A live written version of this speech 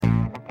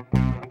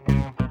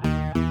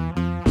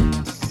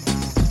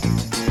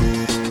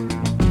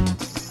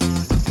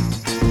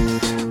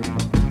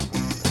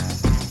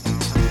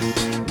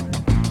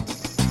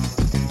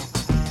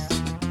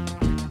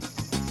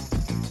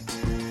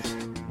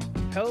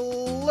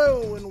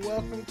Hello and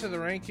welcome to the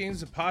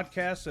Rankings, a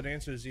podcast that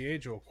answers the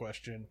age-old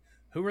question,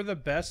 who are the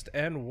best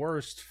and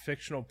worst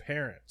fictional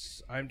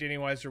parents? I'm Danny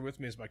Weiser, with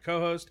me is my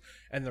co-host,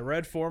 and the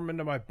red foreman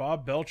to my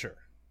Bob Belcher.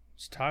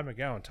 It's Ty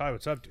McGowan. Ty,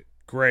 what's up, dude?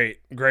 Great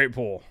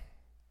pool.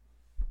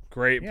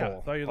 Great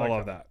pool. I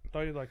love that.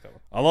 Thought you'd like that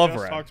one. I love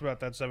we Red. Talked about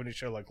that 70s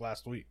show like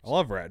last week. I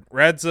love Red.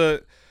 Red's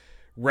a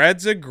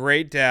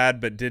great dad,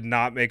 but did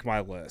not make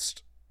my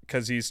list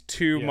because he's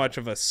too much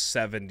of a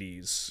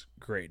 70s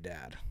great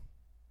dad.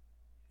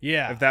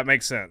 Yeah. If that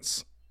makes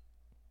sense.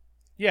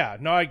 Yeah,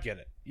 no, I get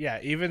it. Yeah,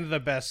 even the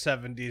best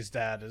 70s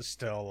dad is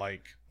still,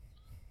 like,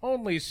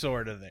 only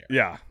sort of there.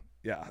 Yeah.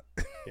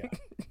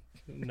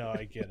 No,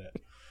 I get it.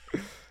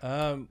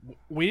 I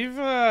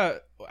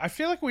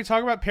feel like we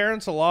talk about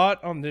parents a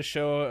lot on this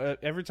show.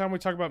 Every time we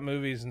talk about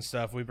movies and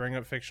stuff, we bring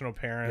up fictional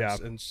parents.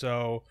 Yeah. And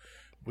so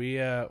we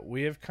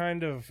have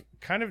kind of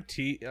I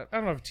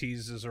don't know if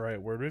tease is the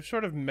right word. We've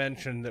sort of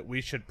mentioned that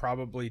we should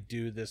probably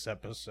do this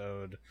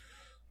episode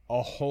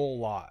a whole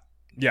lot.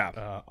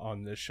 Yeah.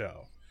 On this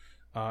show.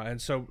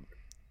 And so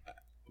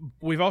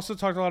we've also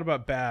talked a lot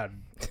about bad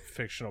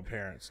fictional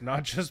parents,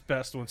 not just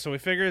best ones. So we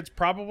figure it's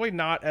probably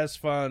not as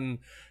fun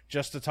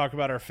just to talk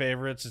about our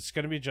favorites. It's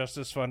going to be just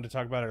as fun to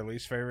talk about our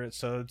least favorites.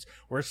 So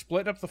we're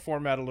splitting up the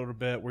format a little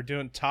bit. We're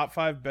doing top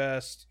 5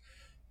 best,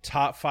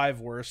 top 5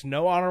 worst.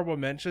 No honorable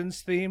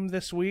mentions theme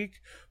this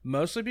week,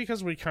 mostly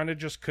because we kind of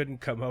just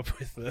couldn't come up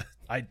with the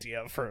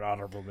idea for an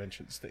honorable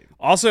mentions theme.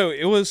 Also,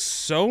 it was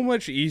so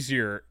much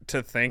easier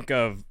to think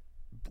of,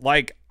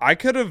 like, I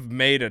could have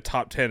made a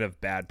top 10 of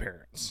bad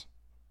parents.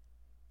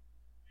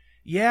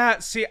 Yeah,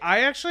 see,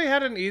 I actually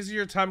had an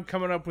easier time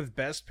coming up with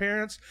best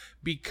parents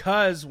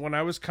because when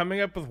I was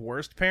coming up with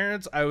worst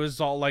parents, I was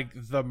all like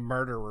the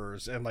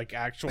murderers and like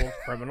actual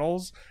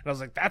criminals. And I was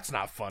like, that's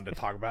not fun to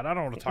talk about. I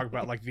don't want to talk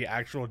about like the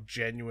actual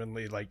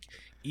genuinely like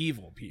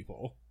evil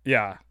people.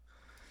 Yeah.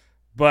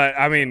 But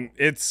I mean,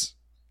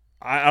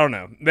 I don't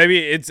know.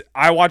 Maybe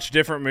I watch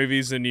different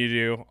movies than you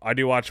do. I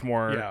do watch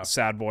more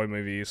sad boy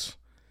movies.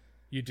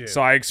 You do.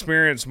 So I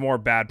experience more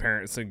bad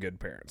parents than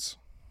good parents.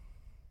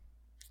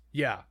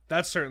 Yeah,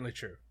 that's certainly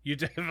true. You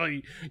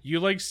definitely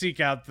like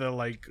seek out the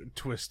like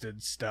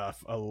twisted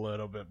stuff a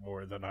little bit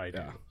more than I do.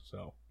 Yeah.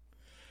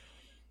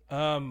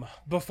 So,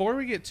 before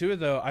we get to it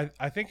though,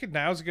 I think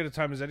now's as good a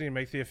time as any to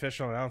make the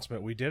official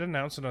announcement. We did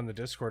announce it on the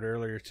Discord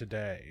earlier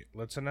today.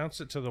 Let's announce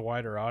it to the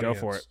wider audience.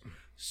 Go for it.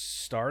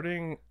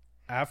 Starting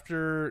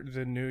after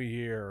the new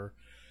year,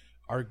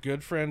 our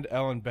good friend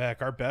Ellen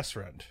Beck, our best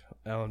friend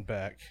Ellen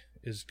Beck,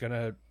 is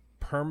gonna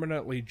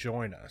permanently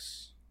join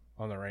us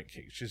on the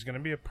Rankings. She's going to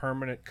be a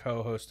permanent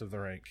co-host of the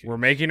Rankings. We're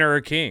making her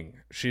a king.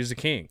 She's a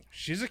king.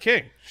 She's a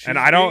king. She's and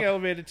I don't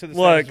elevated to the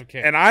status of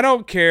king. And I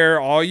don't care,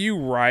 all you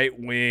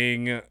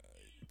right-wing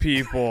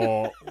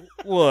people.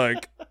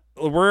 Look,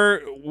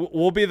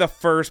 we'll be the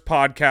first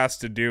podcast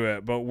to do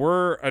it, but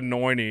we're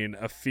anointing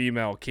a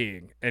female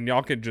king, and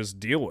y'all can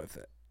just deal with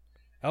it.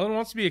 Ellen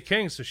wants to be a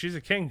king, so she's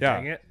a king.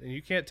 Dang it! And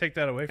you can't take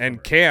that away from her.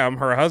 And Cam,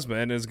 her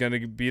husband, is going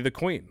to be the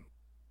queen.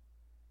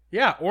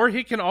 Yeah, or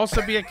he can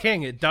also be a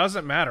king. It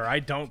doesn't matter. I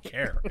don't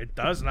care. It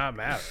does not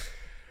matter.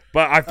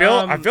 But I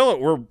feel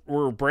that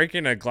we're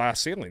breaking a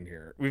glass ceiling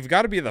here. We've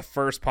got to be the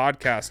first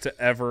podcast to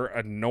ever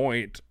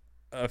anoint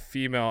a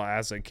female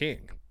as a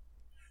king.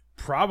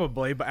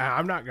 Probably, but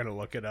I'm not going to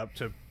look it up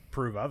to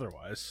prove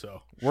otherwise.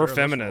 So we're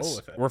feminists.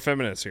 We're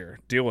feminists here.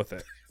 Deal with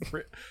it.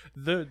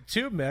 The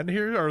two men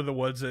here are the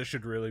ones that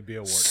should really be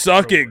awarded.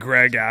 Suck it,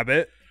 Greg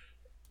Abbott.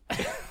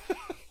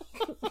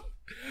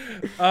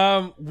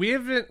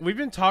 We've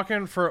been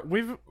talking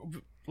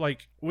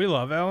we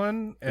love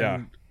Ellen,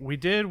 and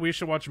we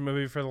should watch a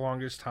movie for the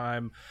longest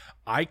time.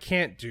 I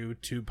can't do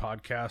 2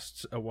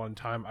 podcasts at one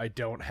time. I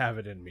don't have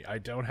it in me. I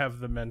don't have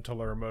the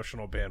mental or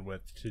emotional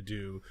bandwidth to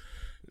do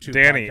 2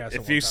 Danny, podcasts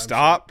if you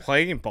stop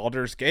playing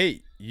Baldur's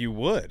Gate, you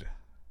would.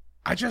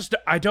 I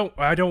don't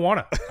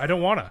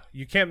wanna.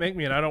 You can't make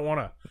me, and I don't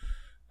wanna.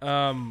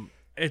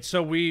 And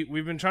so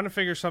we've been trying to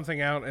figure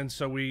something out, and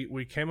so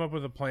we came up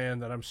with a plan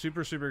that I'm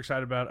super, super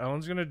excited about.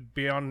 Ellen's going to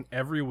be on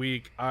every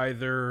week.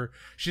 Either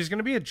she's going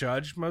to be a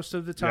judge most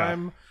of the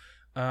time.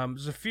 Yeah.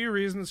 There's a few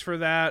reasons for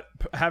that.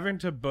 Having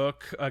to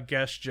book a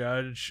guest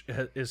judge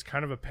is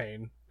kind of a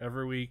pain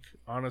every week,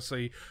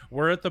 honestly.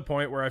 We're at the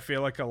point where I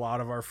feel like a lot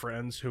of our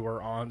friends who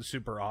are on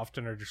super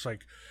often are just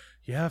like,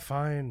 yeah,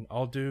 fine,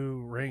 I'll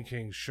do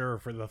rankings, sure,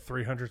 for the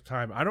 300th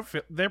time. I don't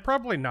feel they're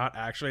probably not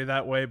actually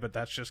that way, but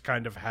that's just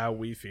kind of how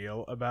we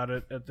feel about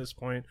it at this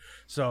point.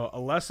 So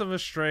less of a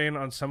strain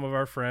on some of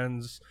our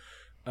friends.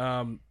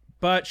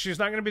 But she's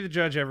not going to be the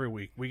judge every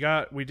week.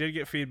 We did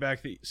get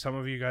feedback that some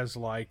of you guys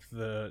like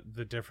the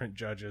different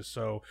judges.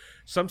 So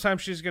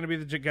sometimes she's going to be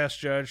the guest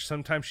judge.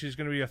 Sometimes she's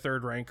going to be a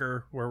third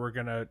ranker where we're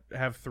going to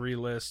have 3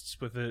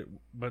 lists with it,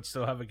 but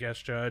still have a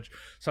guest judge.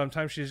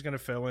 Sometimes she's going to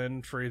fill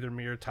in for either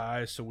me or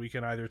Ty, so we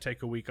can either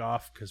take a week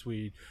off because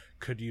we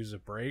could use a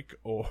break,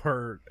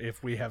 or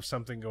if we have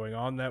something going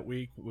on that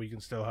week, we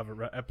can still have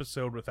an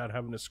episode without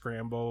having to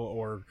scramble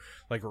or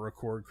like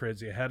record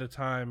crazy ahead of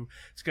time.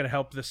 It's going to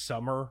help this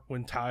summer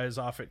when Ty is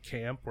off at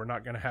camp. We're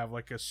not going to have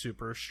like a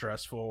super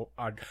stressful.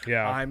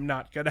 Yeah. I'm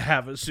not going to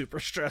have a super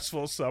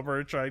stressful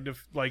summer trying to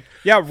like.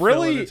 Yeah, fill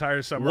really. an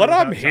entire summer What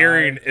I'm without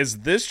hearing time. is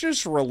this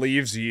just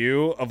relieves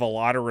you of a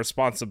lot of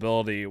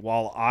responsibility,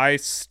 while I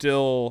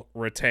still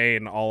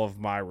retain all of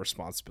my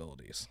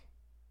responsibilities.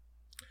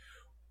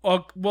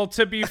 Well,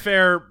 to be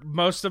fair,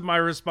 most of my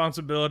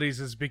responsibilities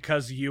is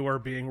because you are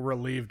being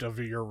relieved of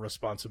your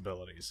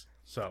responsibilities.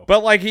 So,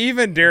 But like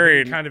even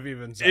during, it kind of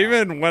evens out.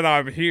 even when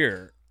I'm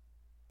here,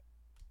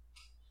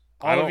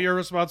 I All of don't- your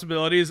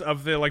responsibilities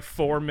of the like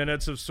 4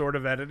 minutes of sort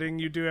of editing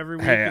you do every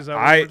week. hey, Is that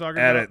what I we're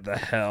talking edit about?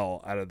 the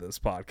hell out of this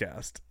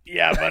podcast.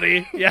 Yeah,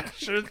 buddy. Yeah,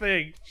 sure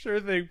thing,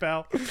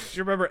 pal. Do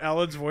you remember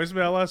Ellen's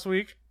voicemail last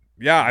week?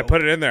 Yeah, I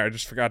put it in there. I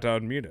just forgot to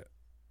unmute it.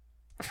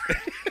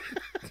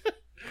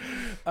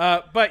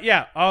 But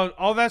yeah,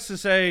 all that's to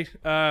say,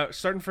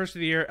 starting first of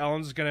the year,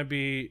 Ellen's going to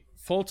be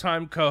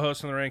full-time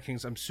co-host on the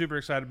rankings. I'm super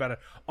excited about it.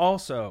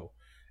 Also,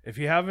 if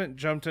you haven't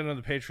jumped into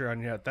the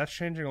Patreon yet, that's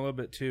changing a little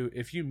bit too.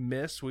 If you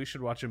miss We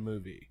Should Watch a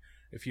Movie,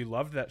 if you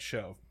loved that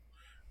show,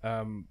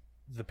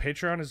 the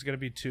Patreon is going to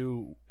be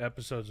 2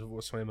 episodes of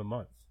We'll Swim a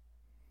month.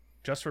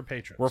 Just for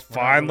patrons. We're not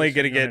finally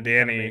going to releasing on get any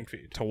kind of Danny main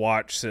feed. to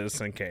watch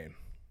Citizen Kane.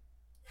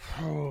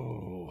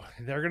 Oh,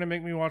 they're gonna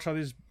make me watch all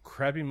these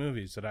crappy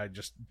movies that I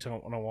just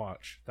don't want to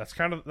watch. That's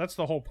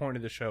the whole point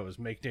of the show, is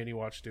make Danny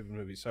watch stupid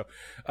movies. So,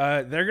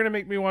 they're gonna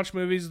make me watch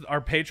movies. Our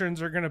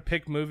patrons are gonna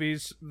pick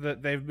movies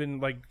that they've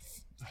been like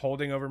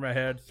holding over my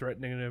head,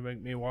 threatening to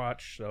make me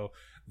watch. So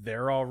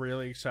they're all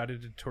really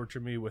excited to torture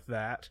me with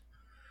that.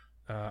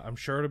 I'm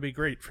sure it'll be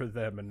great for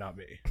them and not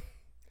me.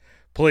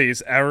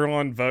 Please,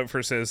 everyone vote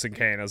for Citizen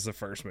Kane as the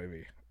first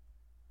movie.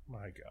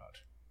 My God.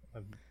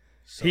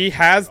 So He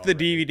has the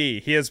already.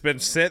 DVD. He has been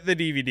sent the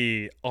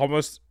DVD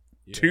almost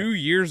 2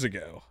 years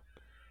ago.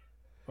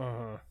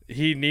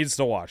 He needs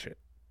to watch it.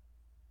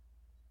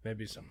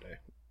 Maybe someday.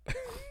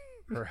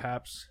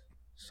 Perhaps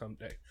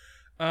someday.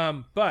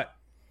 But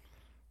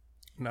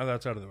now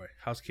that's out of the way.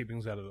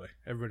 Housekeeping's out of the way.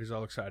 Everybody's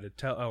all excited.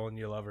 Tell Ellen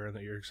you love her and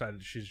that you're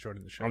excited she's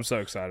joining the show. I'm so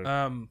excited.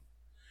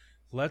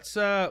 Let's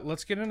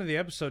get into the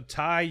episode.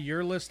 Ty,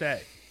 your list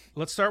A.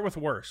 Let's start with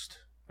worst.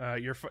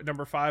 Your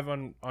number 5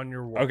 on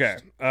your worst. Okay.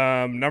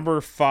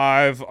 Number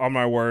 5 on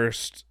my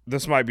worst.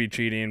 This might be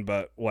cheating,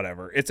 but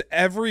whatever. It's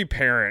every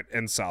parent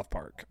in South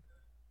Park.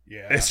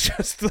 Yeah. It's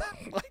just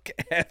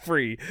like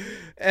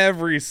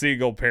every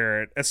single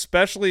parent,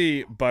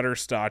 especially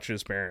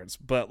Butterscotch's parents,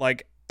 but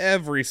like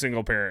every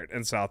single parent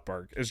in South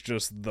Park is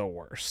just the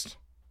worst.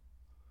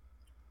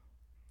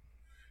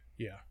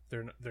 Yeah,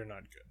 they're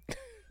not good.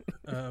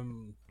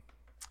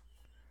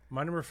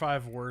 My number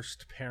 5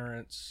 worst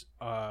parents,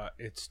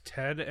 it's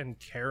Ted and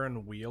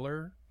Karen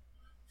Wheeler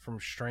from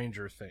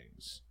Stranger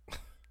Things.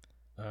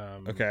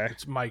 Okay.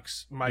 It's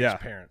Mike's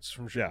parents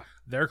from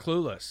They're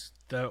clueless.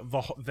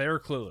 They're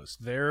clueless.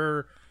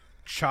 Their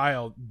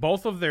child,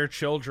 both of their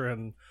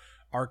children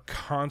are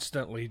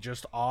constantly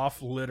just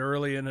off,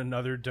 literally in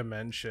another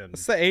dimension.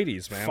 It's the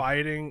 80s,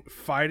 man.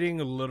 Fighting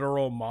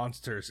literal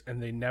monsters, and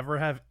they never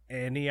have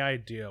any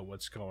idea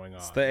what's going on.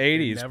 It's the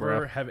 80s, they never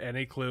bro. have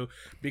any clue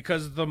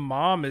because the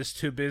mom is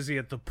too busy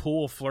at the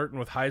pool flirting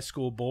with high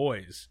school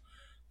boys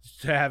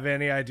to have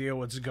any idea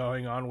what's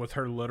going on with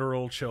her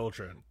literal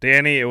children.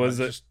 Danny, it was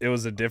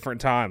a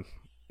different time.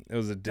 It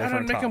was a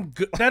different time.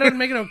 That doesn't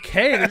make it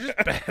okay. They're just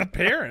bad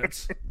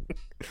parents.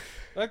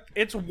 Like,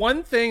 it's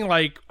one thing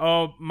like,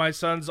 oh, my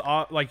son's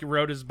like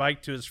rode his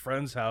bike to his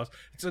friend's house.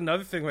 It's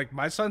another thing like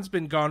my son's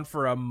been gone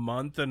for a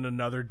month in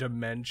another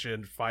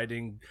dimension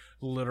fighting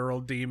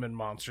literal demon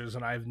monsters,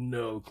 and I have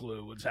no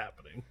clue what's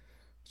happening.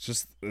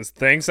 It's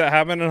things that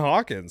happen in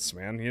Hawkins,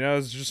 man. You know,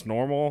 it's just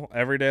normal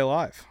everyday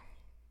life.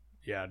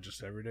 Yeah,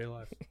 just everyday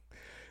life.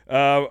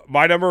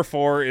 My number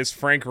 4 is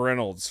Frank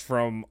Reynolds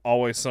from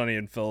Always Sunny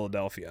in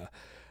Philadelphia.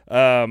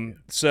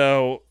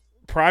 So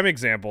prime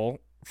example,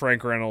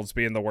 Frank Reynolds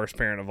being the worst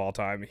parent of all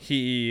time.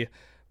 He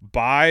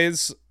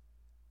buys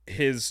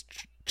his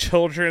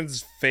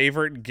children's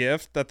favorite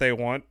gift that they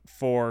want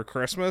for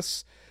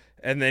Christmas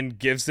and then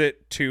gives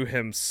it to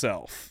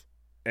himself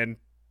and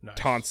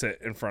taunts it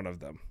in front of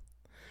them.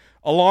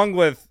 Along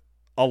with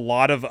a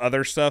lot of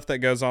other stuff that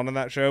goes on in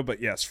that show,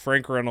 but yes,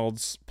 Frank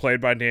Reynolds,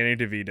 played by Danny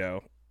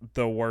DeVito,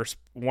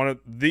 one of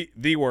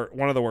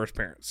the worst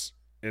parents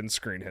in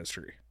screen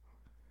history.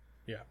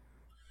 Yeah.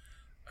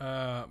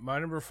 My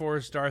number 4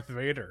 is Darth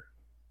Vader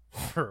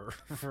for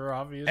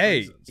obvious Hey,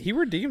 reasons. he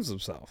redeems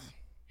himself.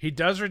 He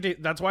does redeem.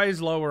 That's why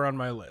he's lower on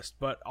my list.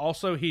 But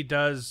also, he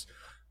does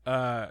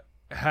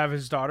have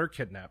his daughter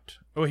kidnapped.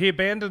 Oh, he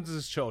abandons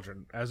his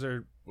children as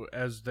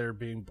they're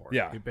being born.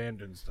 Yeah, he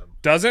abandons them.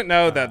 Doesn't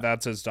know that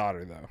that's his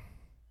daughter though.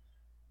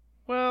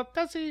 Well,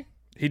 does he?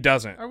 He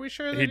doesn't. Are we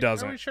sure that he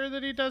doesn't? Are we sure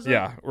that he doesn't?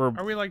 Yeah,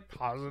 are we like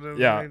positive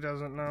Yeah. that he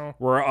doesn't know?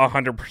 We're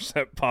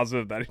 100%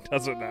 positive that he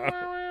doesn't know.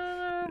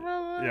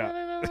 Yeah,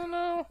 he doesn't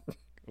know.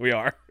 We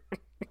are.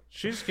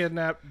 She's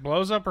kidnapped,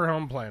 blows up her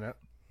home planet,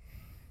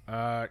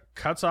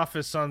 cuts off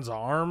his son's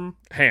arm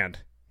Hand.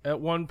 at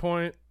one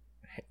point.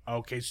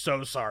 Okay,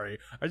 so sorry.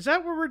 Is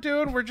that what we're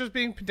doing? We're just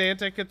being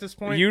pedantic at this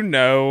point? You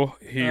know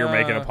who you're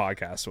making a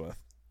podcast with.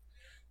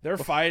 They're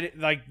fighting,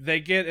 like, they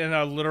get in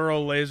a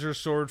literal laser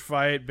sword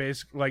fight,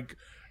 basically,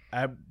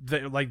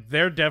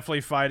 they're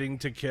definitely fighting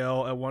to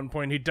kill. At one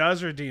point, he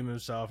does redeem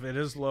himself. It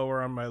is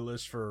lower on my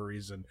list for a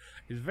reason.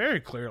 He's very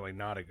clearly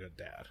not a good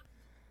dad.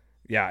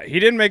 Yeah, he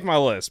didn't make my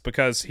list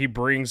because he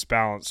brings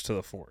balance to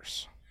the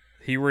Force.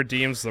 He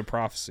redeems the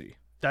prophecy.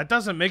 That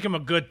doesn't make him a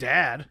good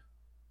dad.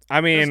 I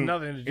mean, It has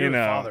nothing to do with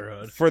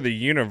fatherhood. For the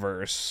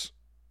universe,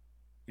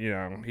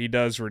 he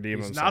does redeem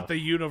He's himself. not the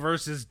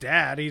universe's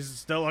dad. He's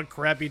still a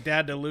crappy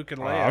dad to Luke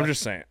and Leia. I'm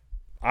just saying.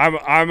 I'm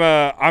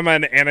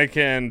an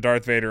Anakin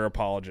Darth Vader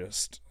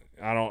apologist.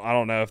 I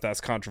don't know if that's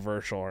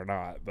controversial or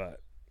not,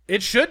 but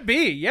it should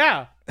be.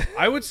 Yeah,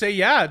 I would say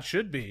it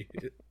should be.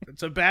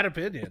 It's a bad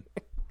opinion.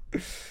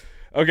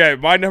 Okay,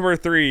 my number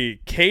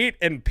 3, Kate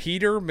and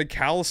Peter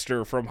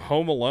McAllister from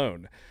Home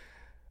Alone.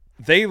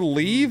 They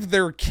leave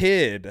their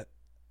kid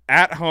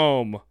at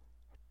home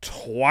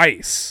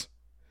twice.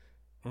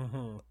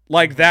 Mm-hmm.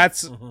 Like,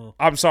 that's,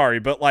 I'm sorry,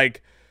 but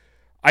like,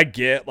 I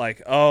get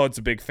like, oh, it's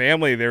a big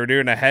family. They were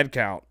doing a head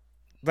count.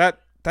 That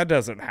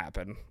doesn't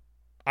happen.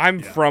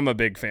 I'm from a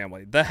big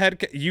family. The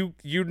head, you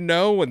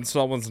know when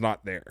someone's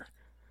not there.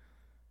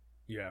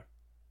 Yeah.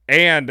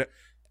 And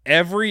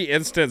every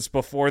instance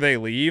before they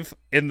leave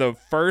in the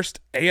first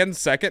and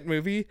second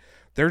movie,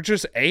 they're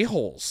just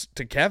a-holes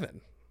to Kevin.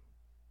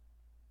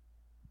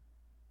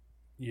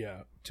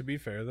 Yeah. To be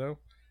fair, though,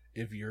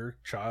 if your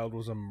child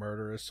was a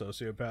murderous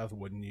sociopath,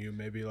 wouldn't you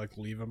maybe like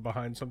leave him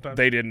behind sometimes?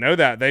 They didn't know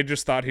that. They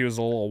just thought he was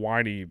a little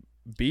whiny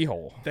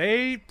beehole.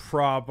 They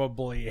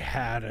probably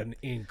had an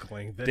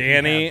inkling that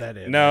Danny, he had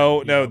that in no,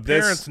 him.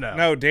 this, parents know.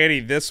 no, Danny,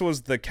 this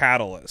was the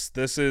catalyst.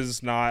 This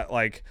is not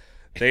like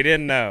they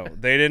didn't know.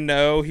 They didn't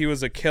know he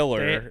was a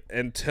killer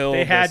until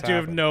they had this to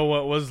have happened. known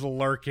what was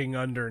lurking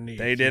underneath.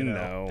 They didn't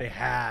know. They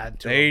had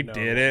to. They have known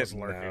what was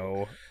didn't lurking.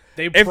 know.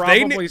 They If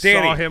probably they knew,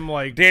 saw him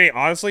like Danny.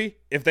 Honestly,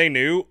 if they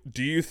knew,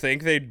 do you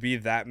think they'd be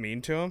that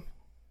mean to him?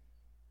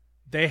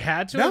 they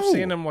had to have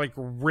seen him like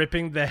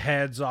ripping the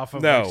heads off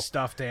of like,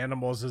 stuffed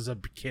animals as a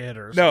kid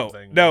or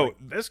something. No, like,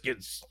 this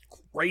kid's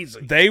crazy.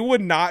 They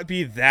would not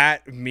be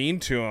that mean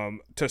to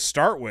him to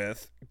start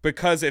with,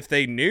 because if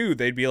they knew,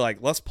 they'd be like,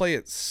 let's play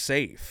it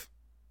safe,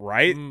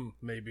 right?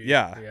 Maybe.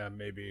 Yeah,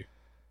 maybe.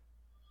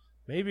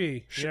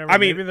 Maybe. I mean,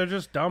 maybe they're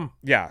just dumb.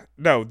 Yeah,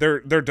 no, they're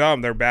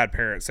dumb. They're bad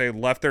parents. They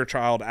left their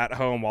child at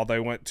home while they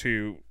went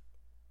to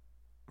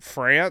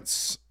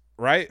France,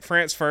 right?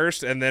 France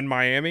first, and then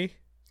Miami.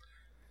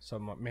 So,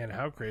 man,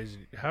 how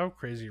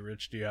crazy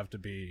rich do you have to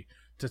be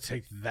to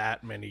take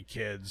that many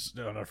kids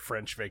on a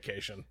French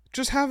vacation?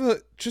 Just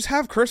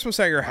have Christmas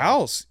at your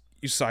house,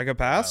 you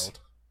psychopaths. Wild.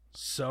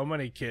 So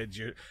many kids.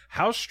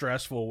 How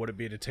stressful would it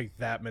be to take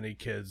that many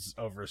kids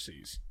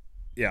overseas?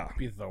 Yeah, It'd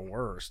be the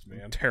worst,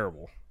 man.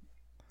 Terrible.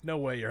 No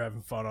way you're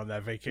having fun on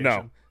that vacation.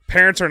 No,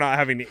 parents are not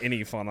having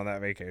any fun on that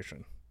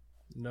vacation.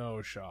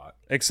 No shot.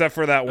 Except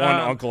for that one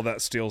uncle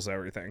that steals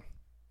everything.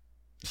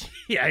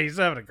 Yeah, he's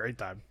having a great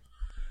time.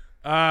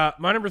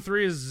 My number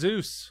 3 is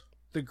Zeus,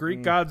 the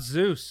Greek god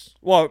Zeus.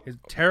 Well, his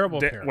terrible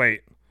parent.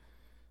 Wait,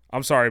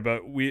 I'm sorry,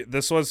 but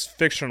this was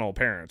fictional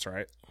parents,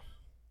 right?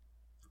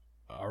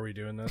 Are we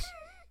doing this?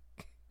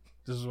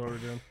 This is what we're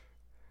doing.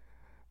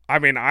 I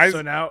mean,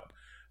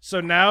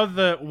 So now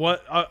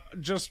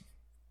just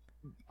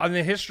on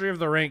the history of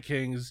the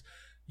rankings,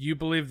 you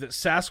believe that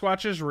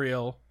Sasquatch is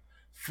real,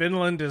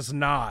 Finland is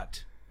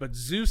not, but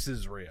Zeus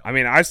is real. I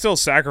mean, I still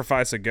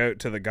sacrifice a goat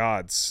to the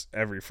gods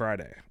every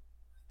Friday.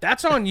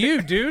 That's on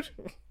you, dude.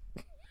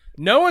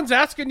 No one's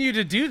asking you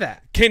to do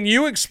that. Can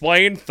you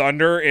explain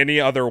thunder any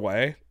other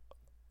way?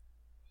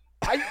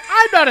 I'm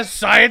not a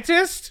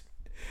scientist.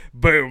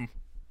 Boom.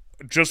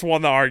 Just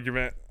won the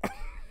argument.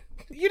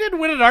 You didn't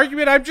win an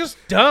argument. I'm just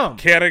dumb.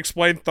 Can't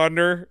explain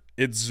thunder.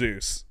 It's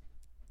Zeus.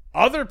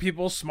 Other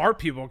people, smart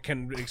people,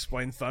 can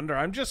explain thunder.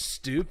 I'm just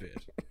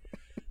stupid.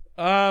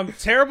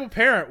 Terrible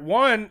parent.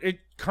 One,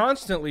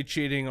 constantly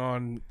cheating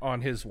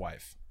on his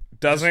wife.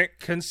 Doesn't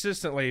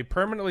consistently,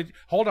 permanently.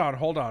 Hold on.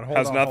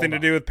 Has nothing to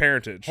do with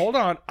parentage. Hold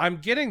on, I'm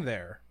getting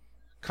there.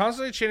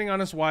 Constantly cheating on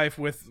his wife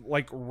with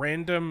like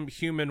random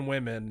human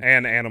women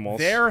and animals.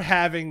 They're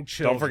having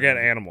children. Don't forget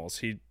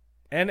animals.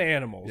 And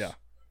animals. Yeah.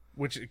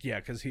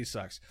 Because he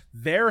sucks.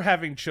 They're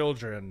having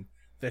children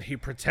that he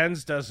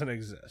pretends doesn't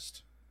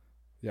exist.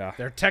 Yeah.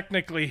 They're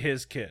technically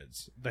his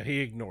kids that he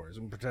ignores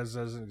and pretends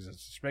doesn't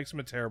exist, which makes him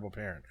a terrible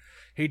parent.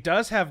 He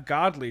does have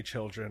godly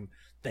children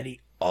that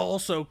he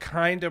also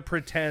kind of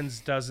pretends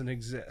doesn't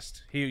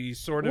exist. He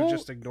sort of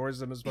just ignores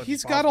them as much as possible.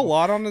 He's got a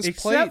lot on his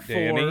plate,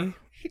 Danny.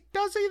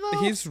 Does he, though?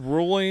 He's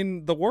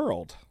ruling the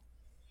world.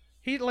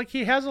 He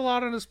has a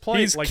lot on his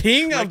plate. He's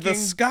king of the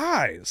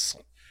skies.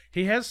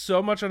 He has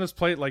so much on his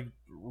plate, like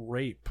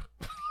rape.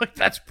 Like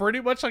that's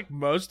pretty much like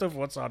most of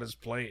what's on his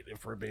plate,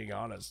 if we're being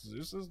honest.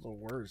 Zeus is the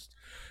worst.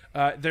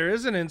 There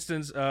is an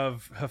instance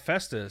of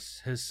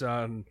Hephaestus, his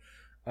son,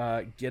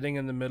 getting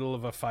in the middle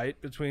of a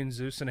fight between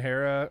Zeus and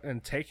Hera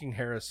and taking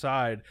Hera's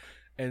side,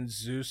 and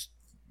Zeus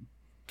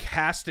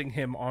casting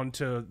him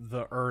onto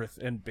the earth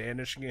and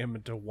banishing him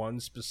into one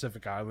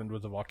specific island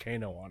with a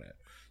volcano on it.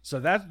 So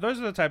those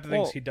are the type of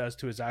things he does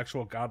to his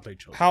actual godly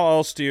children. How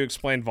else do you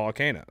explain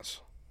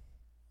volcanoes?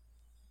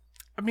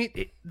 I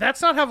mean,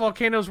 that's not how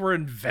volcanoes were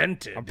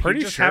invented. I'm pretty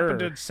he just sure. happened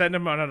to send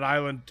him on an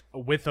island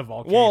with a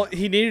volcano. Well,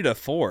 he needed a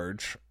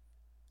forge.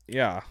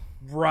 Yeah.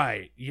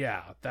 Right.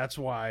 Yeah. That's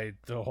why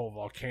the whole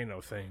volcano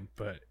thing.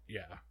 But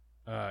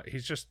yeah,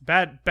 he's just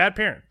bad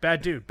parent,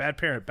 bad dude, bad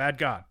parent, bad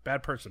god,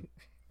 bad person.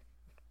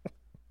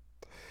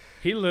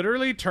 He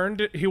literally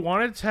he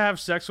wanted to have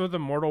sex with a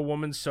mortal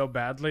woman so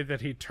badly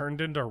that he turned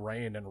into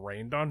rain and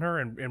rained on her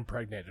and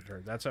impregnated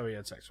her. That's how he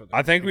had sex with her.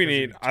 I think we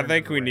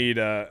need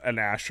an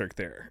asterisk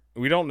there.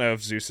 We don't know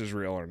if Zeus is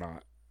real or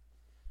not.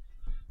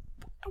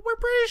 We're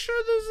pretty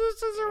sure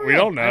this is real. We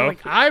don't know.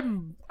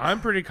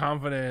 I'm pretty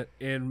confident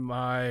in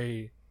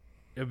my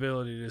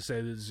ability to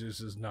say that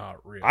Zeus is not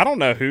real. I don't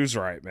know who's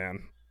right,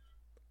 man.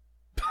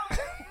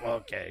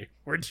 Okay,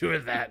 we're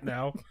doing that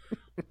now.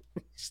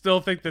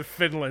 Still think that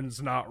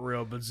Finland's not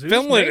real, but Zeus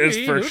Finland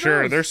maybe. is for Who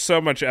sure. knows? There's so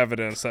much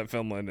evidence that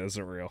Finland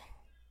isn't real.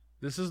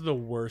 This is the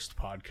worst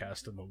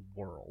podcast in the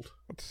world.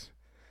 It's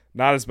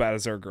not as bad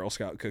as our Girl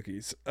Scout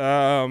cookies.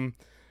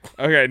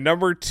 Okay,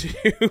 number 2.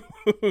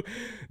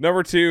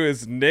 Number 2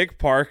 is Nick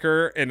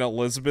Parker and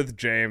Elizabeth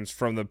James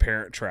from The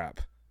Parent Trap.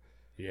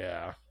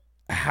 Yeah.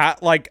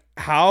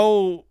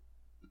 How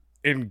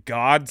in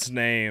God's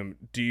name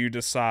do you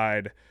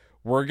decide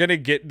we're going to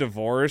get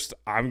divorced,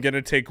 I'm going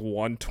to take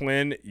one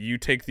twin, you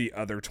take the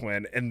other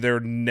twin, and they're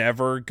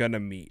never going to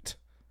meet?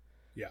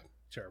 Yeah,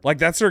 terrible. Like,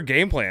 that's their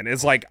game plan.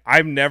 It's like,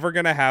 I'm never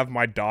going to have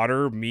my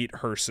daughter meet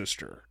her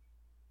sister.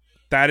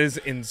 That is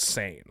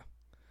insane.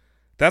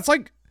 That's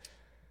like,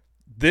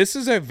 this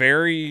is a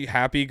very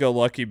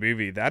happy-go-lucky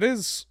movie.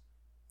 It's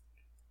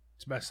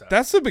messed up.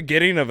 That's the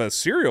beginning of a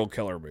serial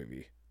killer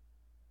movie.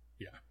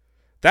 Yeah.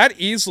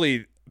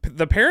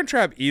 The Parent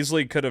Trap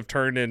easily could have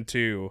turned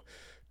into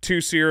 2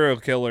 serial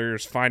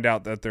killers find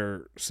out that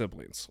they're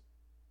siblings.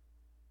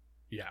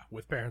 Yeah,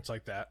 with parents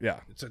like that. Yeah.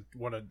 It's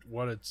what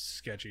a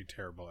sketchy,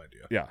 terrible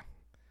idea. Yeah.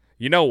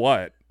 You know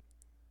what?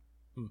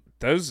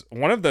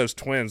 One of those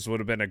twins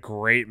would have been a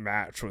great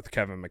match with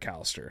Kevin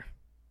McAllister.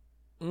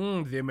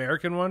 The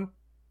American one?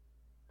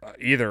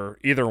 Either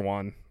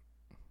one.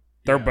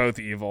 They're both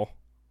evil.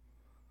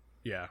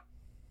 Yeah.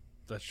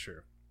 That's true.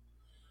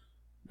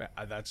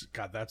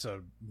 That's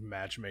a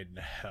match made in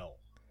hell.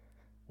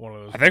 One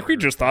of those. I think we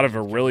just thought of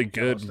a really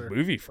good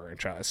movie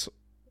franchise.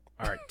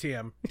 All right,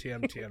 TM.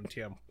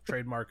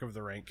 Trademark of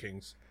the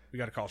Rankings. We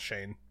got to call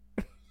Shane.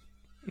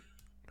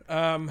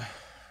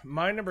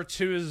 My number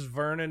 2 is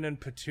Vernon and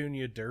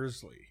Petunia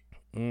Dursley.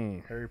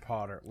 Harry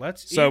Potter.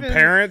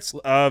 Parents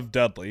of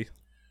Dudley.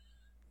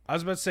 I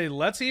was about to say,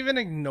 let's even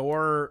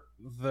ignore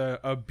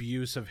the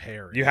abuse of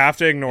Harry. You have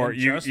to ignore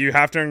you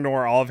have to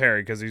ignore all of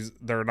Harry because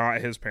they're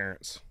not his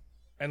parents.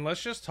 And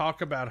let's just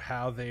talk about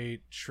how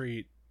they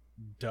treat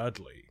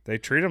Dudley. They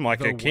treat him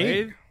like a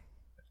king.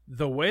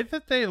 The way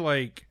that they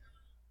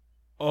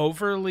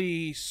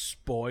overly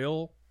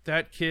spoil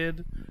that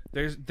kid,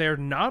 they're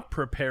not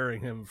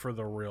preparing him for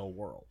the real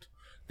world.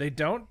 They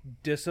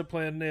don't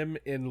discipline him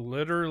in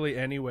literally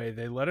any way.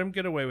 They let him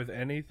get away with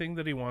anything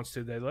that he wants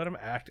to. They let him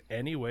act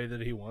any way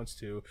that he wants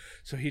to.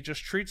 So he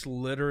just treats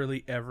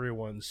literally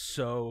everyone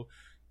so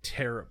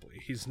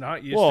terribly. He's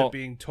not used to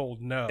being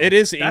told no. It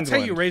is England. That's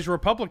how you raise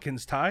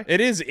Republicans, Ty. It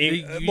is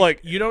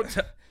you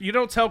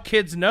don't tell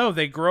kids no.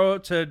 They grow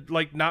up to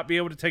not be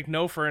able to take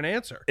no for an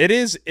answer. It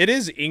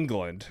is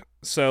England.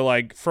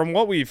 So from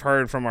what we've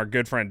heard from our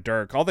good friend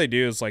Dirk, all they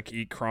do is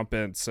eat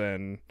crumpets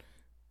and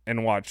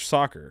watch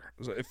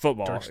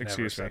football. Dirk's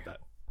excuse me. Said that.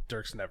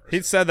 Dirk's never.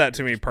 He said that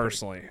to me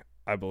personally.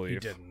 I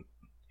believe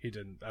He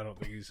didn't. I don't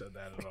think he said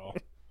that at all.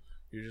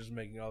 You're just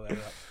making all that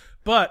up.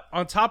 But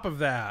on top of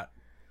that,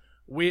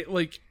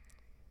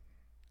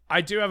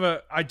 I do have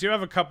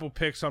a couple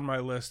picks on my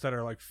list that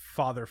are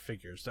father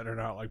figures that are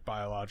not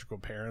biological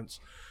parents.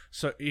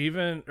 So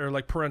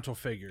or parental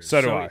figures.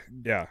 So do I.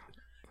 Yeah.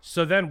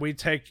 So then we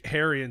take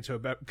Harry into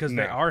it because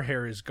they are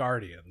Harry's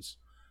guardians.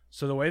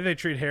 So the way they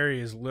treat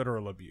Harry is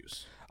literal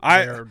abuse.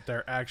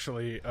 They're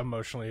actually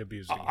emotionally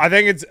abusing him. I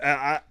think it's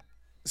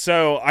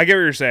so I get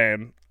what you're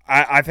saying.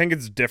 I think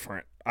it's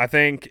different. I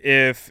think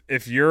if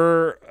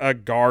you're a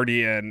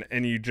guardian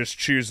and you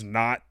just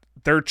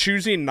they're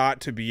choosing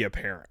not to be a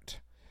parent.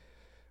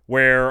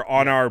 Where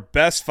on our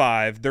best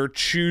 5, they're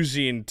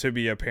choosing to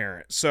be a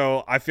parent.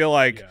 So I feel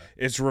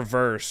it's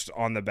reversed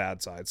on the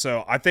bad side.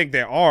 So I think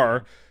they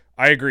are.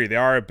 I agree. They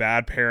are a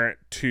bad parent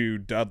to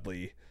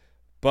Dudley.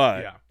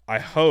 But I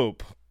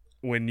hope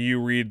when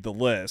you read the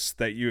list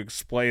that you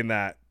explain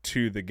that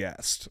to the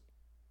guest.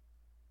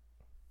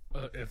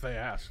 If they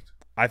asked.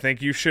 I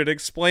think you should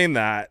explain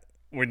that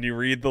when you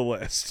read the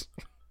list.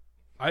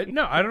 I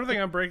don't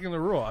think I'm breaking the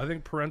rule. I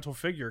think parental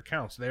figure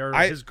counts. They are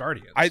his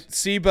guardians. I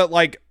see, but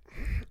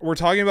we're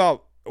talking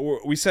about,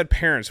 we said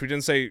parents. We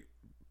didn't say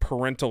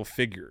parental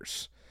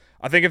figures.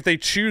 I think if they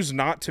choose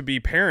not to be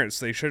parents,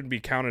 they shouldn't be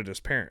counted as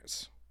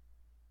parents.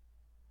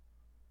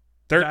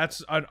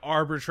 that's an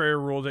arbitrary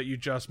rule that you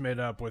just made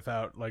up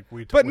without like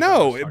we. But without us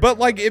no, talking but about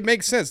like it. it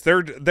makes sense.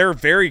 They're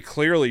very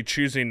clearly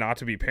choosing not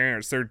to be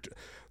parents.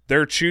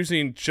 They're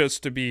choosing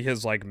just to be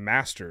his like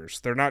masters.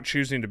 They're not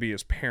choosing to be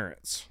his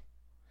parents.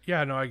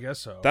 Yeah, no, I guess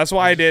so. That's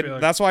why I just feel did.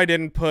 like- That's why I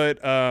didn't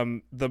put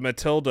the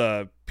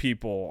Matilda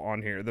people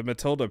on here. The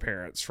Matilda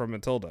parents from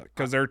Matilda,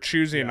 because they're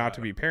choosing not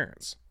to be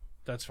parents.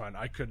 That's fine.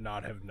 I could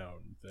not have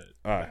known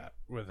that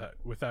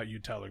without you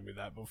telling me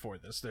that before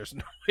this. There's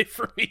no way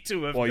for me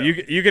to have. Well,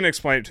 known. you can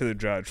explain it to the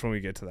judge when we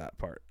get to that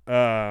part.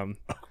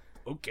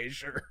 Okay,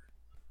 sure.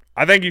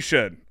 I think you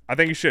should.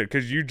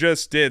 Because you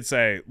just did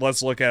say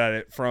let's look at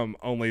it from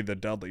only the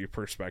Dudley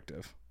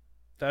perspective.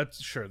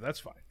 That's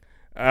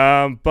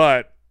fine.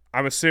 But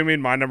I'm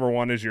assuming my number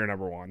one is your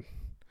number one.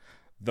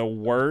 The It's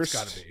worst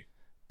gotta be.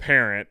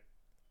 parent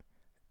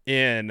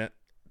in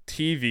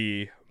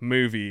TV,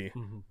 movie,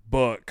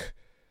 book,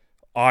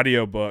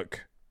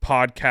 audiobook,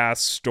 podcast,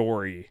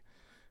 story,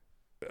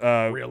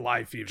 Real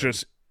life, even.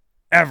 just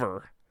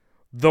ever.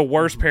 The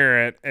worst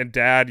parent, and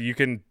Dad, you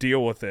can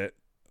deal with it.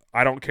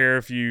 I don't care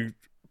if you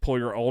pull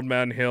your old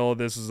man hill.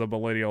 This is a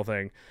millennial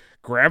thing.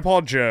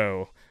 Grandpa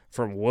Joe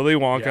from Willy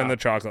Wonka and the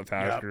Chocolate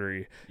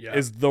Factory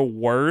is the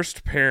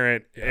worst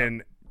parent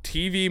in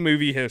TV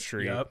movie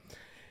history. Yep.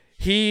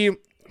 He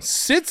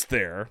sits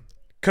there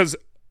because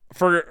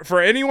for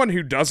anyone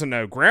who doesn't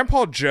know,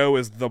 Grandpa Joe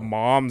is the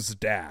mom's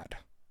dad.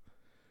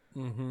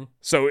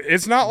 So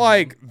it's not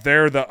like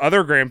they're the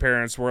other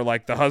grandparents where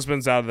like the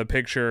husband's out of the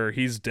picture,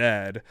 he's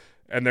dead,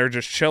 and they're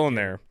just chilling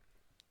there.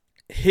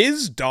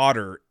 His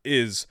daughter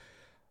is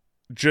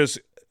just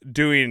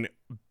doing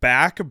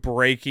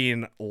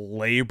back-breaking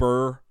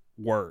labor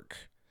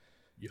work.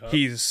 Yep.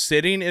 He's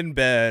sitting in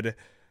bed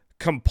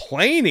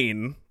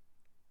complaining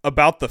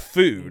about the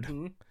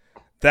food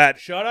that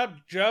Shut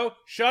up, Joe.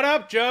 Shut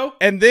up, Joe.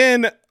 and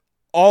then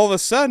all of a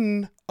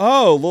sudden,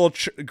 little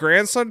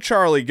grandson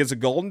Charlie gets a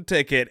golden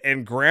ticket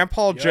and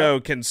Grandpa Joe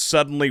can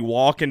suddenly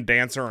walk and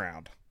dance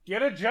around.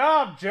 Get a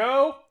job,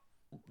 Joe.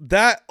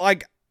 That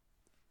like,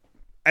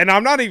 and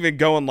I'm not even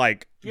going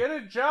like, Get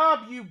a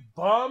job, you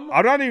bum.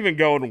 I'm not even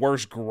going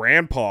worse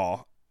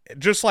grandpa.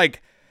 Just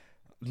like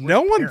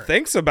no one parent?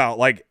 thinks about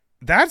like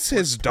that's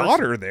his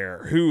daughter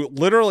there who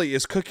literally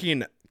is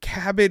cooking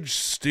cabbage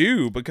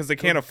stew because they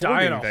can't afford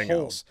Die in a anything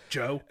hole, else.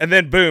 Joe. And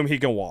then boom, he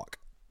can walk.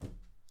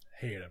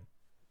 Hate him.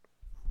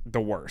 The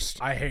worst.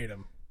 I hate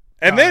him.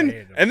 And God, I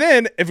hate him.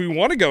 then if we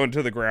want to go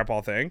into the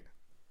grandpa thing,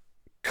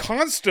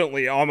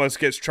 constantly almost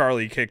gets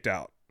Charlie kicked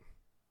out.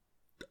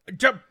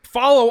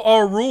 Follow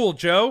our rule,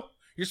 Joe.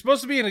 You're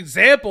supposed to be an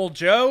example,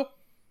 Joe.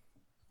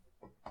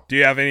 Do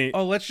you have any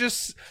Oh, let's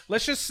just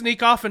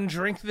sneak off and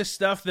drink this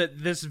stuff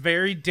that this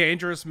very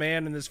dangerous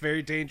man in this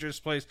very dangerous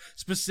place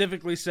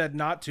specifically said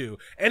not to.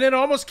 And it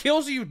almost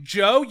kills you,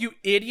 Joe, you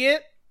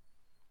idiot.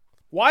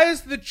 Why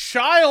is the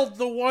child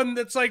the one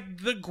that's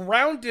like the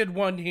grounded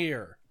one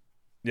here?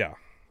 Yeah.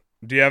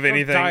 Do you have Don't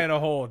anything die in a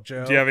hole,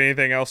 Joe. Do you have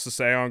anything else to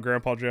say on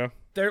Grandpa Joe?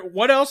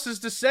 What else is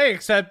to say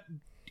except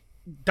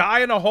die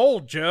in a hole,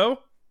 Joe?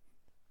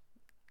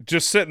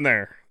 Just sitting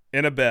there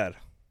in a bed.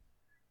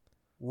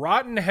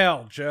 Rotten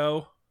hell,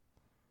 Joe.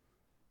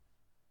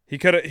 He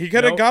could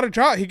have got a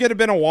job. He could have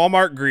been a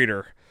Walmart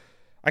greeter.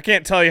 I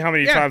can't tell you how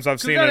many times I've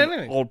seen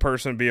an old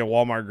person be a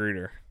Walmart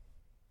greeter.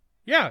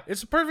 Yeah,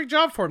 it's a perfect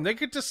job for him. They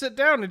get to sit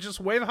down and just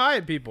wave hi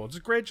at people. It's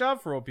a great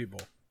job for old people.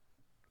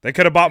 They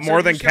could have bought So more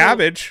you're than just gonna-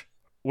 cabbage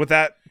with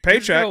that You're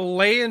just paycheck. gonna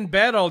lay in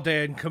bed all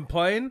day and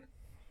complain.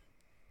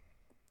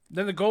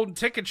 Then the golden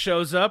ticket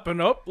shows up,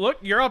 and oh, look,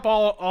 you're up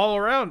all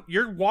around.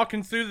 You're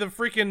walking through the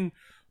freaking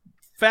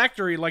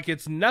factory like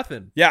it's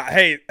nothing. Yeah,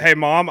 hey,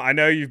 Mom, I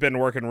know you've been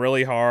working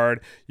really hard.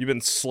 You've been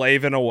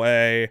slaving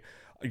away.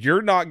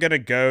 You're not going to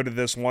go to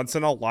this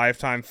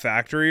once-in-a-lifetime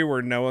factory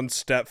where no one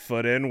stepped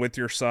foot in with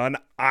your son.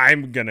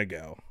 I'm going to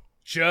go.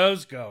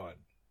 Joe's going.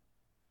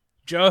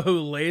 Joe, who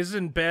lays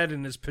in bed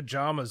in his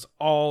pajamas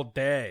all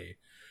day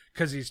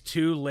because he's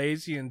too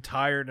lazy and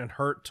tired and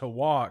hurt to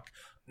walk.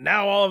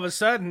 Now, all of a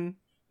sudden,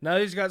 now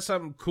he's got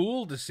something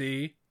cool to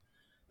see.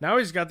 Now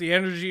he's got the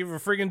energy of a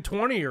friggin'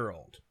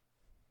 20-year-old.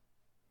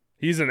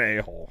 He's an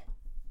a-hole.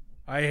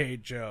 I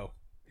hate Joe.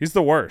 He's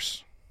the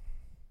worst.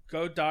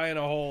 Go die in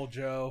a hole,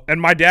 Joe.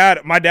 And my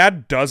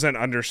dad doesn't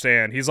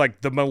understand. He's like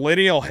the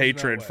millennial no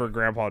hatred way. for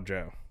Grandpa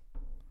Joe.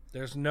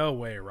 There's no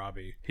way,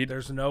 Robbie.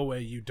 There's no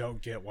way you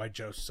don't get why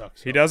Joe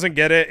sucks. He doesn't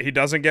get it. He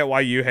doesn't get why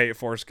you hate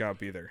Forrest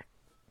Gump either.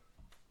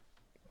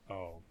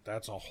 Oh,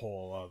 that's a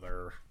whole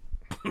other...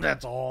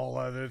 that's a whole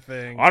other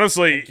thing.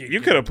 Honestly, can't you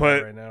get could have into that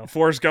put right now.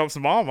 Forrest Gump's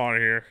mom on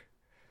here.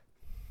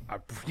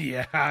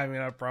 Yeah, I mean,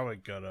 I probably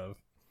could have.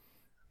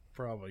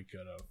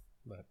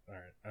 But all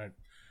right.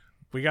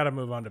 We got to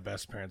move on to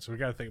best parents. We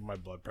got to think of my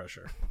blood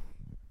pressure.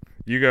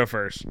 You go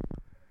first.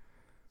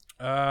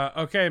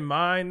 Okay,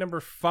 my number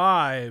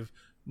 5.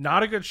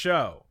 Not a good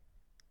show,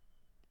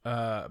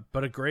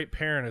 but a great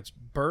parent. It's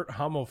Burt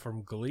Hummel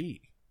from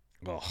Glee.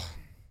 Ugh.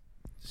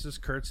 This is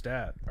Kurt's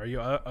dad. Are you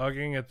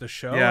ugging at the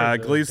show? Yeah, or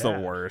the Glee's dad? the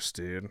worst,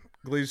 dude.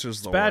 Glee's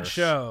just the Bad worst.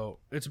 show.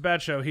 It's a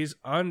bad show. He's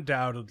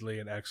undoubtedly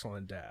an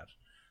excellent dad.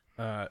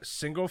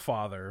 single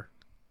father,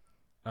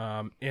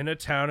 in a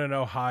town in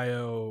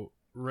Ohio,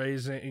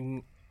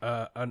 raising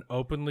an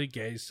openly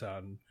gay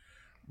son,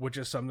 which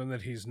is something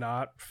that he's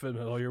not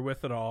familiar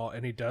with at all,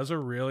 and he does a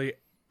really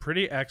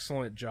pretty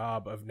excellent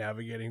job of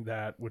navigating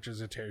that, which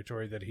is a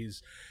territory that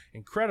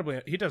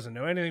he doesn't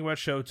know anything about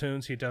show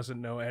tunes, he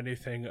doesn't know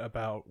anything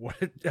about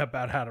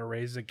about how to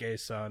raise a gay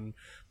son,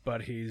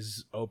 but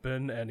he's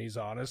open and he's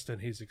honest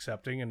and he's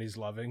accepting and he's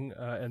loving,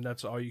 and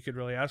that's all you could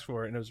really ask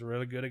for. And it was a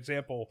really good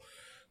example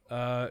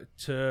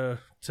to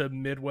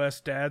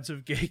Midwest dads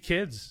of gay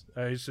kids,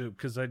 I assume,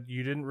 because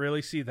you didn't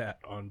really see that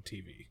on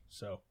TV.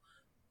 So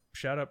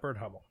shout out Bert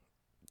Hummel.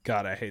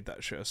 God, I hate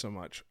that show so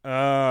much.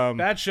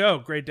 Bad show,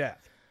 great dad.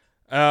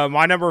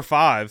 My number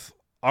 5,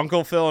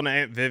 Uncle Phil and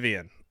Aunt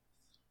Vivian,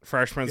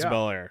 Fresh Prince of Yeah.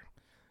 Bel-Air.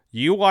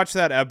 You watch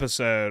that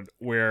episode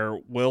where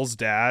Will's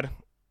dad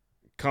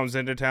comes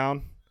into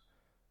town,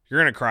 you're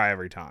going to cry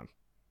every time.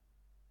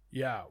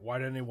 Yeah, why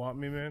didn't he want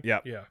me, man?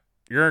 Yep. Yeah.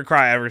 You're going to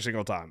cry every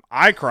single time.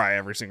 I cry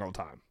every single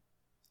time.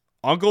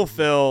 Uncle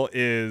Phil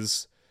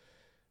is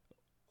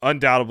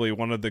undoubtedly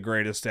one of the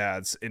greatest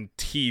dads in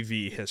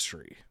TV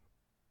history.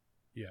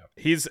 Yeah.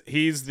 He's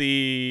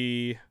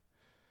the...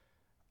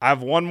 I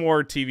have one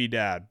more TV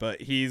dad,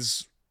 but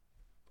he's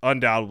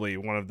undoubtedly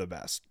one of the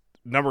best.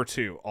 Number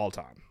 2 all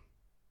time.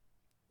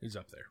 He's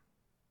up there.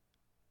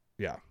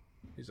 Yeah.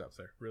 He's up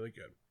there. Really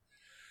good.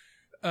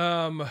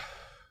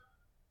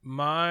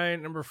 My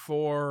number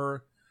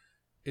 4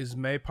 is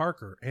May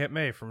Parker, Aunt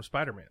May from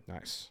Spider-Man.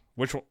 Nice.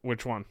 Which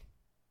one?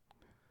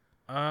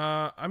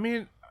 I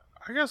mean,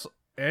 I guess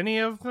any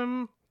of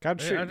them.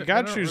 You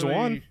gotta choose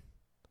one.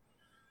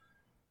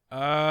 Do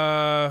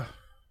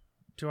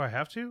I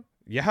have to?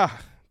 Yeah.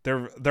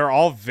 They're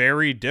all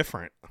very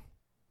different.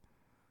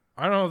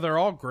 I don't know. They're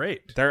all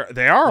great.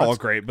 They are all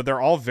great, but they're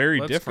all very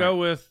Let's different. go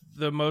with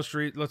the most.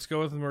 Let's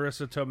go with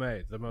Marissa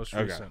Tomei, the most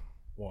recent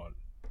one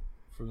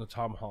from the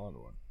Tom Holland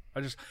one.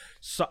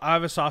 I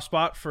have a soft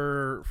spot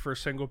for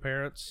single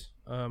parents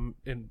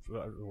in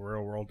the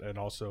real world and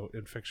also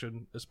in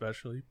fiction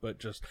especially, but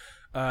just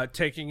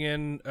taking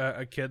in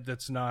a kid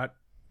that's not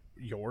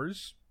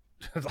yours,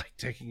 like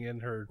taking in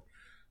her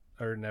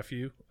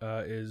nephew,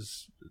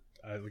 is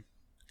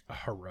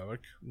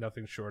heroic,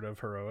 nothing short of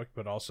heroic,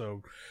 but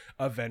also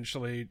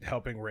eventually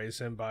helping raise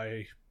him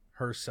by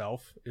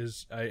herself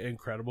is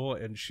incredible.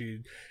 And she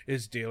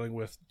is dealing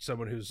with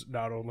someone who's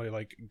not only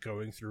like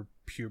going through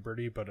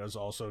puberty but is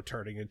also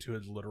turning into a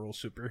literal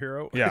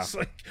superhero. Yeah. It's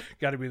like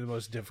got to be the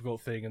most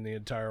difficult thing in the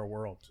entire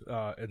world,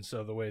 and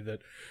so the way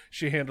that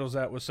she handles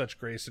that with such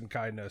grace and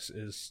kindness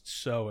is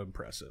so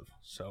impressive.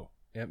 So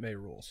Aunt May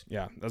rules.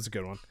 Yeah, that's a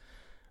good one.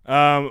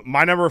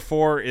 My number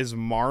 4 is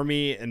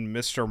Marmee and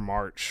Mr.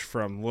 March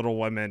from Little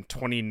Women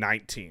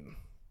 2019.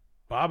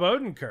 Bob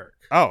Odenkirk.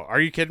 Oh, are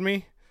you kidding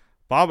me?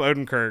 Bob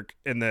Odenkirk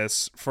in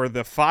this, for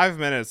the 5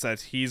 minutes that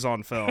he's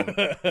on film,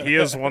 he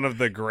is one of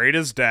the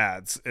greatest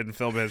dads in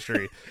film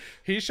history.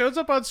 He shows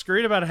up on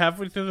screen about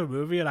halfway through the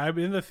movie, and I'm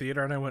in the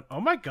theater, and I went, "Oh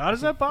my god,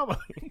 is that Bob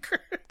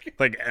Odenkirk?"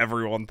 Like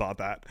everyone thought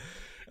that.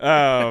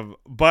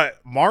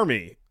 But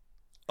Marmee,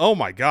 oh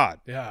my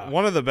god, Yeah,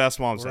 one of the best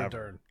moms Laura ever.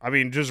 Dern. I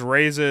mean, just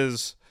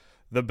raises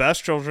the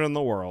best children in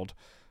the world.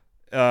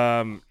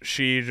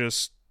 She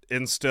just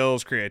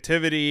instills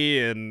creativity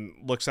and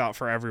looks out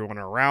for everyone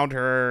around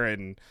her,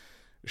 and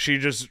she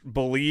just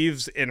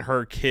believes in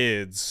her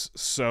kids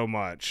so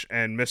much.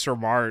 And Mr.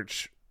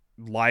 March,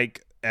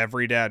 like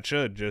every dad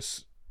should,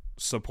 just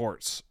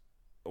supports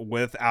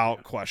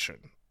without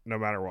question, no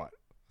matter what.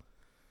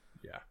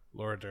 Yeah,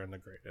 Laura Dern, the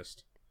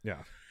greatest.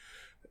 Yeah.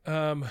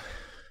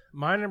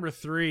 My number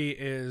 3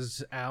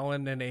 is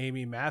Alan and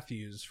Amy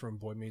Matthews from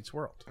Boy Meets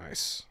World.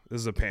 Nice.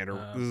 This is a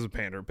pander. This is a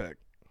pander pick.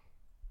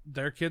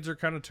 Their kids are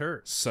kind of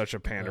turds. Such a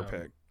pander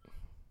pick.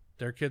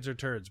 Their kids are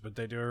turds, but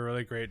they do a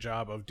really great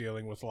job of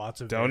dealing with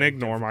lots of Don't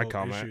ignore my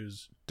comment.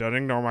 issues. Don't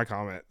ignore my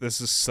comment.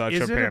 This is such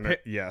Is a it a pander.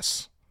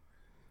 Yes.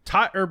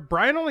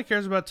 Brian only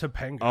cares about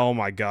Topanga. Oh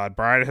my God.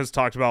 Brian has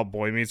talked about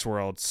Boy Meets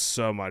World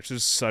so much. This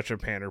is such a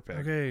pander pick.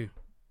 Okay,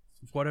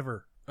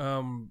 whatever.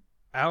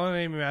 Alan and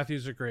Amy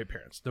Matthews are great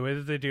parents. The way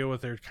that they deal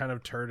with their kind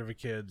of turd of a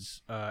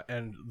kids,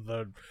 and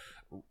the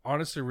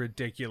honestly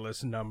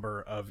ridiculous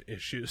number of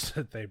issues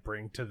that they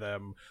bring to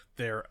them.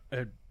 They're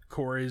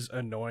Corey's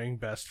annoying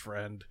best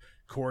friend,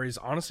 Corey's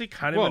honestly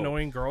kind of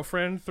annoying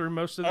girlfriend through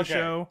most of the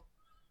show.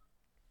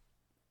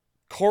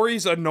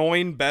 Corey's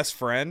annoying best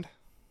friend?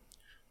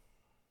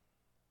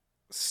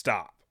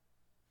 Stop.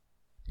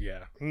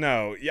 Yeah.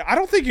 No. Yeah, I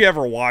don't think you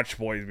ever watched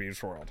Boy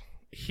Meets World.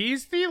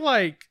 He's the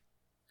like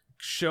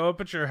show up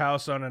at your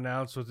house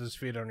unannounced with his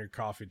feet on your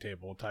coffee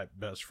table type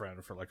best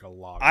friend for like a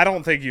long I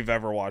don't think you've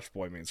ever watched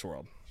Boy Meets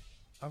World.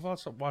 I've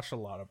also watched a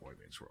lot of Boy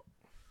Meets World.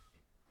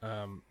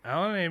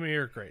 Alan and Amy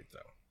are great though.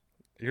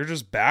 You're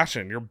just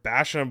bashing. You're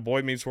bashing on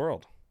Boy Meets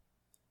World.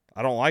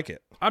 I don't like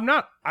it. I'm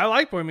not. I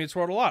like Boy Meets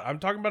World a lot. I'm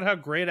talking about how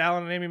great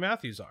Alan and Amy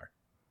Matthews are.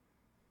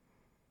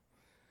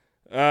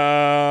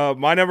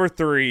 My number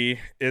 3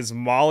 is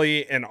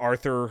Molly and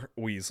Arthur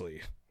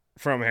Weasley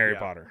from Harry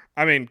Potter.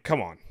 I mean,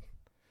 come on.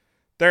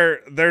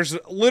 There's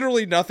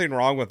literally nothing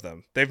wrong with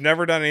them. They've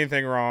never done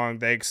anything wrong.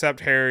 They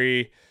accept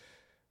Harry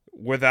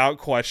without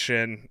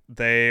question.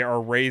 They are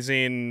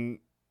raising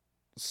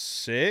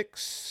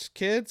 6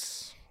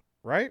 kids,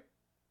 right?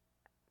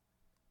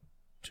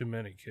 Too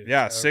many kids.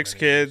 Yeah, 6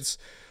 kids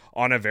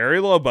on a very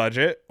low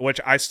budget, which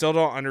I still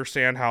don't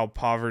understand how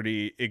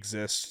poverty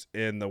exists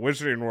in the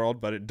wizarding world,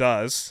 but it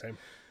does. Same.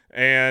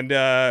 And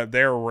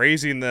they're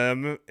raising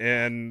them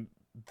in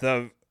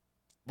the,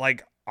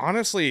 like,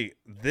 honestly,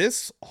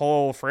 this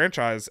whole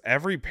franchise,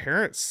 every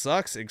parent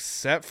sucks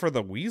except for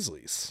the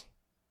Weasleys.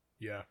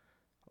 Yeah.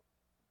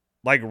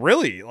 Like,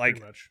 really, like,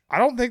 Pretty much. I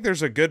don't think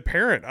there's a good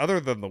parent other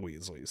than the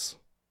Weasleys.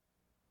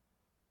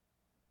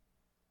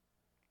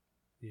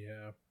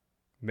 Yeah.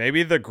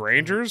 Maybe the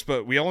Grangers,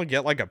 but we only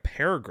get like a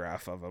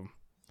paragraph of them.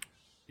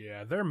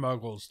 Yeah, they're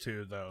muggles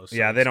too, though. So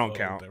Yeah, they it's don't a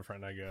little count.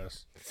 Different, I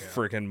guess. Yeah.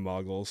 Freaking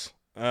muggles.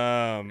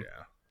 Yeah.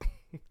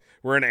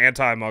 We're an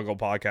anti-muggle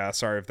podcast.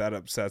 Sorry if that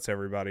upsets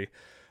everybody.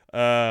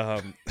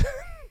 But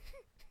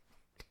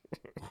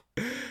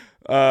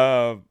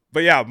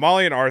yeah,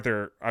 Molly and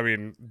Arthur, I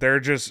mean, they're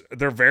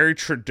very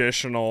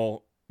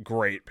traditional,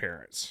 great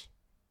parents.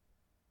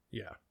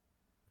 Yeah.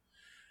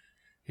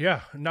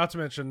 Yeah, not to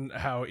mention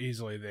how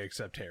easily they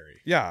accept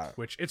Harry. Yeah.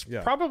 Which it's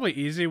probably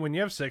easy when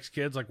you have 6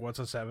 kids, like what's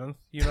a 7th?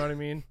 You know what I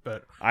mean?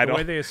 But the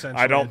way they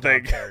essentially adopt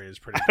Harry is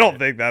pretty I don't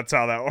think that's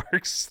how that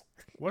works.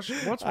 What's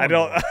one I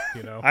don't more,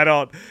 you know? I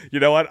don't, you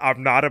know what?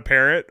 I'm not a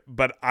parent,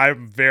 but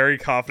I'm very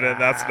confident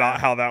that's not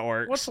how that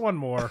works. What's one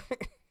more?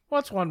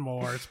 What's one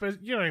more?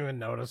 You don't even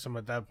notice them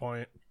at that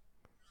point.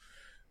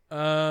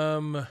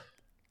 My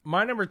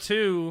number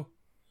 2,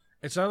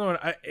 it's another one.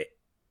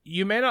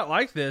 You may not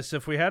like this.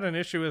 If we had an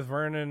issue with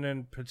Vernon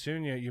and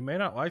Petunia, you may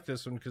not like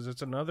this one because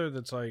it's another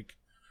that's like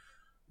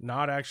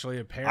not actually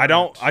a parent. I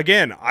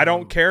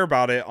don't care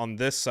about it on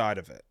this side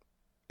of it.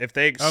 If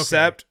they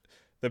accept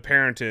the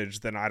parentage,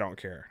 then I don't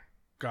care.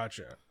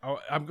 Gotcha.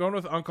 I'm going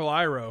with Uncle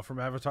Iroh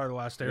from Avatar: The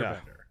Last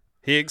Airbender. Yeah.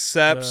 He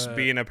accepts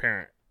being a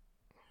parent.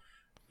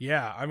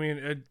 Yeah, I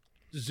mean,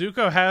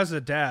 Zuko has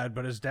a dad,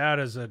 but his dad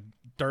is a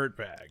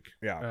dirtbag.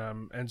 Yeah.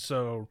 And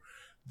so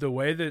the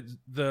way that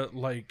the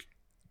like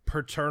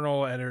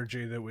paternal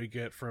energy that we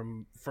get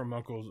from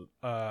Uncle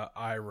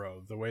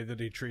Iroh, the way that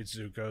he treats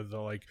Zuko, the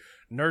like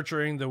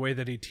nurturing, the way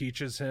that he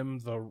teaches him,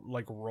 the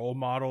like role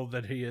model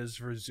that he is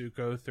for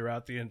Zuko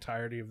throughout the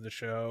entirety of the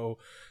show,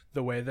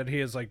 the way that he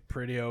is like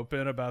pretty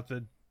open about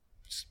the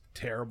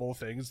terrible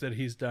things that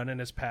he's done in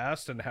his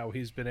past and how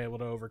he's been able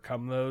to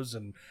overcome those,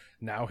 and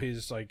now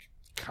he's like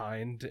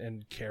kind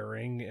and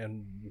caring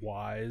and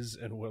wise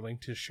and willing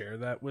to share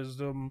that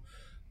wisdom,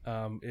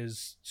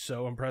 is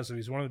so impressive.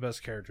 He's one of the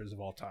best characters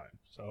of all time.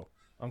 So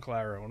Uncle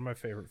Iroh, one of my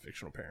favorite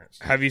fictional parents.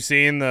 Have you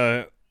seen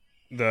the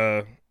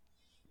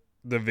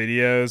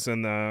videos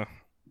and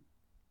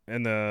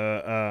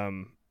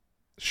the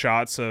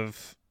shots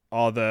of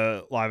all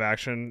the live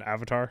action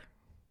Avatar?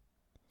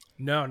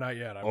 No, not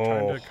yet. I'm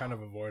trying to kind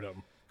of avoid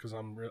them because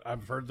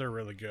I've heard they're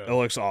really good. It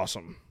looks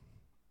awesome.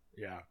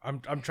 Yeah,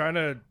 I'm trying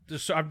to.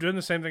 I'm doing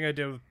the same thing I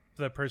did with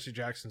the Percy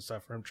Jackson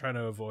stuff, where I'm trying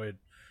to avoid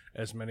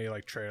as many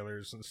like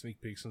trailers and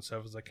sneak peeks and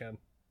stuff as I can.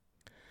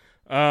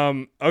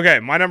 Okay,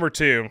 my number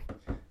 2.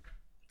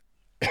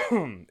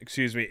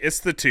 Excuse me. It's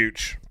the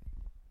Tooch.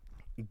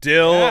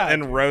 Dill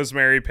and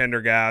Rosemary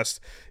Pendergast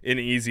in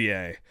Easy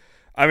A.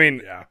 I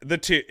mean,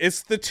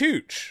 it's the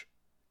Tooch.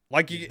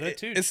 Like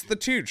it's the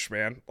Tooch,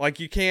 man. Like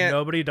you can't.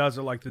 Nobody does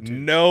it like the Tooch.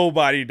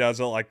 Nobody does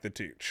it like the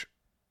Tooch.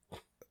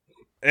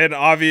 And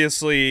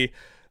obviously,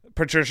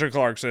 Patricia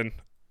Clarkson,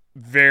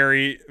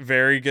 very,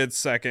 very good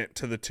second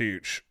to the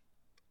Tooch.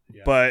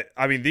 Yeah. But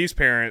I mean, these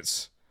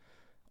parents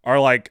are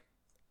like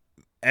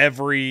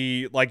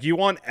you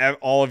want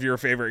all of your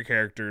favorite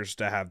characters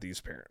to have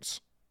these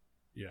parents.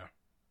 Yeah,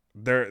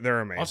 they're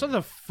amazing. Also,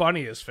 the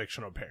funniest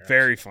fictional parents.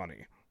 Very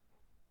funny,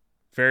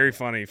 very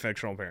funny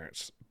fictional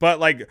parents. But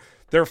like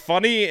they're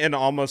funny in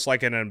almost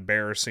like an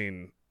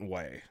embarrassing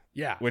way.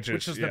 Yeah, which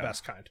is the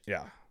best kind.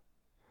 Yeah,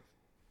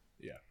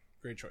 yeah,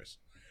 great choice.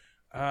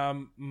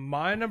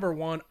 My number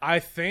 1, I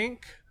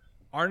think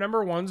our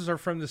number 1s are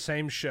from the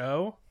same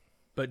show,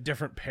 but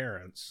different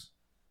parents.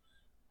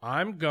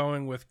 I'm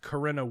going with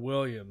Corinna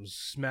Williams,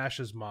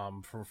 Smash's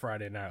mom from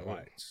Friday Night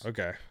Lights.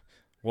 Okay.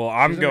 Well,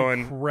 I'm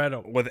going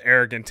with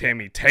Eric and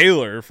Tammy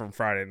Taylor from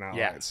Friday Night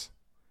Lights.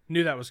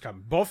 Knew that was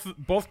coming.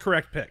 Both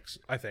correct picks,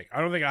 I think. I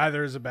don't think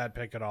either is a bad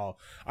pick at all.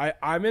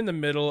 I'm in the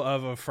middle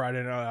of a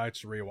Friday Night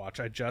Lights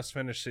rewatch. I just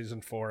finished season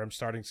 4. I'm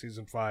starting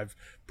season 5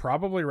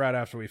 probably right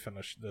after we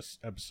finish this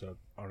episode,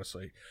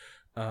 honestly.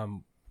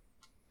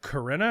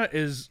 Corinna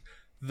is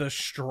the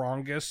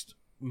strongest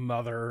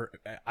mother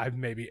I've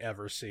maybe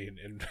ever seen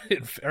in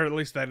or at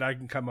least that I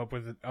can come up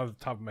with off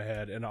the top of my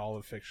head in all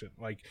of fiction.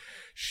 Like,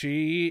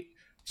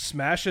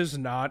 Smash is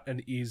not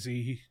an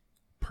easy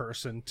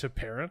person to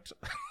parent.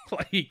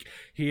 Like,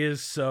 he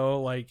is so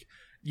like,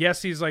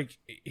 yes,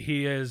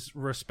 he is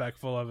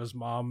respectful of his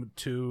mom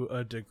to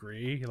a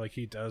degree. Like,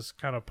 he does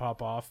kind of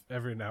pop off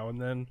every now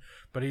and then,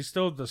 but he's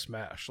still the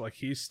Smash. Like,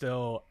 he's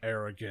still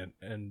arrogant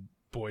and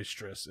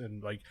boisterous,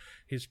 and like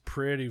he's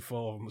pretty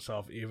full of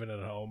himself even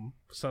at home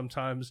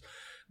sometimes.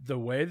 The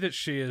way that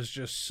she is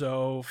just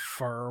so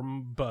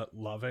firm but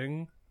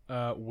loving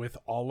with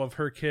all of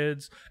her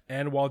kids,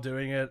 and while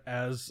doing it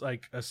as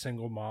like a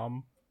single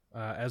mom,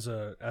 as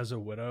a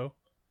widow,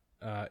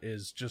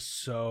 is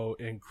just so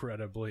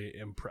incredibly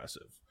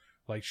impressive.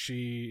 Like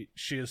she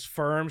is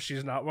firm.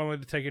 She's not willing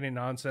to take any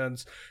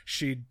nonsense.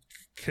 She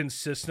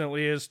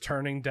consistently is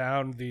turning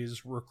down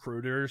these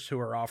recruiters who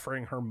are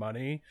offering her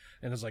money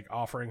and is like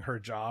offering her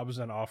jobs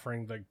and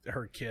offering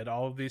her kid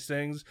all of these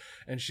things.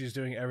 And she's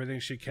doing everything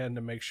she can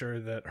to make sure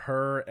that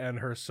her and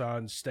her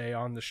son stay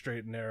on the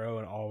straight and narrow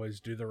and always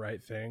do the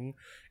right thing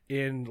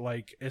in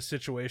like a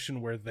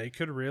situation where they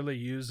could really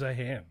use a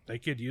hand. They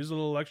could use a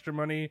little extra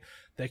money.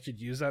 They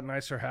could use that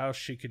nicer house.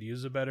 She could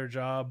use a better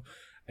job.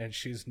 And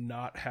she's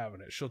not having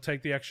it.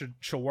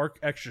 She'll work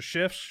extra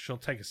shifts. She'll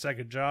take a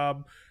second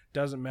job.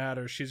 Doesn't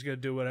matter. She's going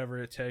to do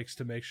whatever it takes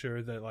to make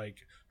sure that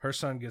like her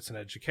son gets an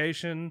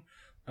education.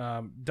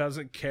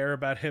 Doesn't care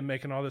about him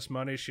making all this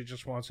money. She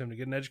just wants him to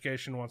get an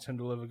education, wants him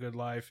to live a good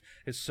life.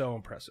 It's so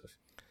impressive.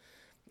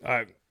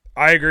 I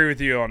agree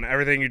with you on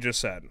everything you just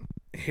said.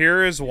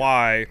 Here is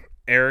why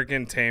Eric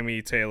and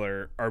Tammy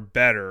Taylor are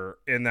better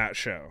in that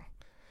show.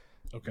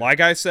 Okay.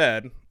 Like I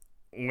said,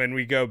 when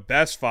we go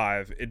best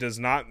five, it does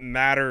not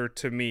matter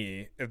to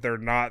me if they're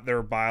not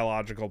their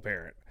biological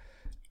parent.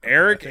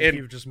 Eric and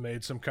you've just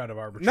made some kind of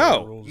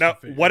arbitrary rules. No.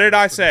 What did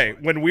I say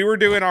when we were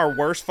doing our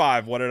worst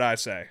five? What did I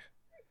say?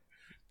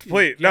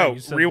 Please,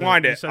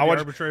 rewind it.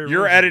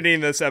 You're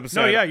editing this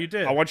episode. No, yeah, you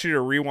did. I want you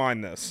to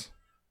rewind this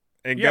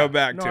and go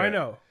back to it. No, I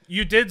know.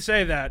 You did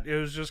say that. It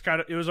was just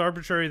it was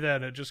arbitrary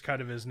then. It just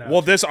kind of is now.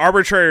 Well, this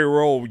arbitrary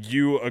rule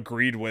you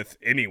agreed with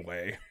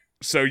anyway.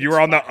 So you were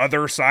on the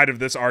other side of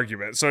this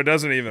argument, so it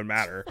doesn't even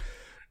matter.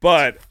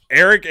 But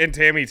Eric and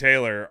Tammy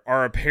Taylor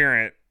are a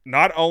parent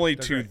not only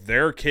to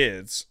their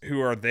kids, who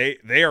are they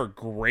are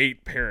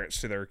great parents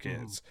to their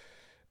kids.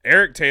 Mm-hmm.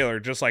 Eric Taylor,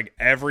 just like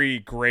every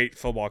great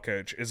football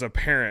coach, is a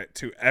parent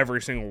to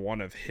every single one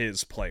of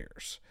his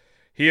players.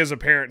 He is a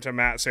parent to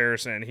Matt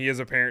Saracen. He is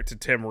a parent to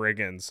Tim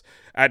Riggins.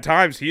 At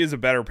times, he is a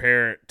better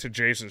parent to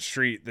Jason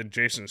Street than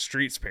Jason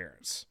Street's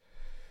parents.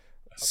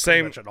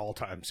 Same much at all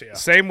times, yeah.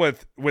 Same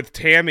with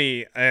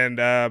Tammy and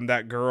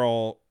that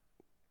girl,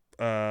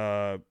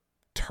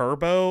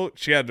 Turbo.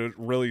 She had a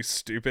really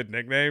stupid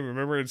nickname.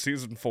 Remember in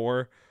season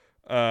 4?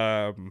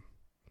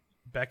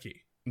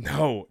 Becky.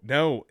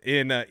 No,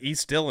 in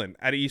East Dillon,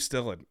 at East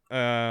Dillon.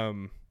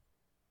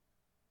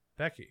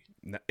 Becky.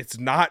 No, it's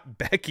not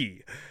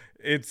Becky.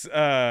 It's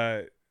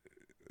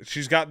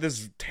she's got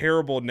this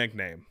terrible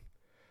nickname.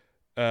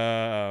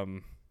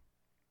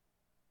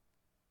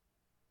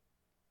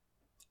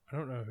 I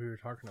don't know who you're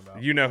talking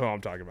about. You know who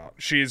I'm talking about.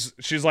 She's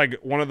like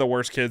one of the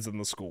worst kids in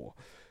the school.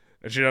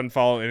 And she doesn't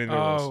follow any of the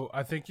rules. Oh,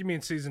 I think you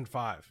mean season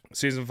 5.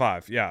 Season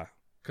 5, yeah.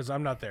 Because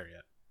I'm not there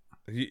yet.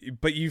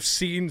 But you've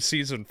seen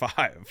season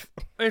 5.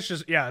 It's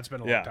just, it's been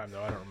a long time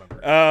though. I don't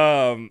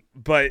remember.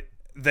 But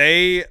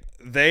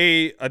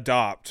they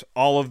adopt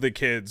all of the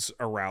kids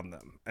around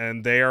them.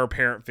 And they are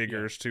parent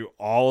figures to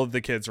all of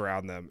the kids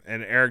around them.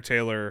 And Eric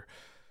Taylor,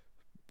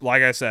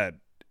 like I said,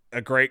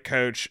 a great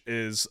coach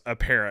is a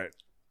parent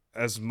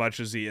as much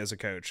as he is a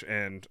coach,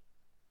 and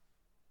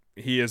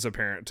he is a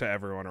parent to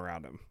everyone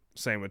around him.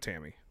 Same with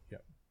Tammy.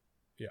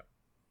 Yeah,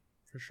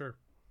 for sure.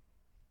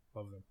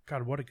 Love them.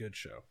 God, what a good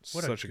show!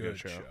 What Such a good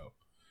show.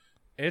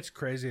 It's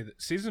crazy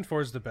that season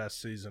 4 is the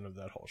best season of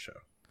that whole show.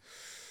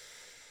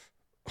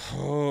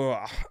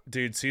 Oh,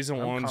 dude, season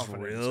 1's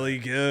really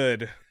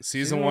good.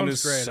 Season 1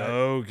 is great.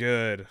 So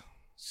good.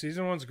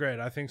 Season 1's great.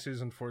 I think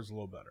season 4 is a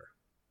little better.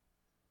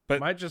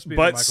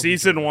 But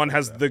season 1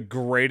 has the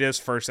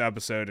greatest first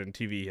episode in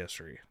TV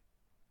history.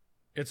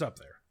 It's up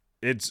there.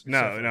 It's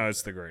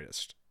the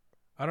greatest.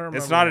 I don't remember.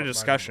 It's not a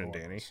discussion,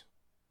 Danny.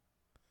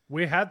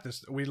 We had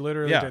this. We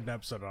literally did an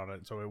episode on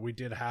it, so we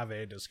did have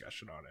a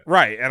discussion on it.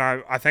 Right, and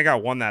I think I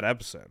won that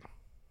episode.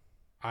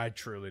 I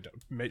truly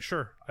don't.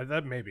 Sure,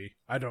 that maybe.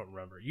 I don't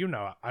remember.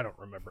 I don't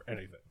remember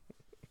anything.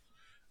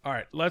 All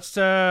right, let's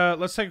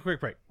take a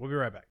quick break. We'll be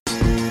right back.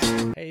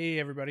 Hey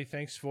everybody,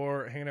 thanks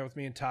for hanging out with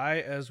me and Ty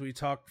as we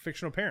talk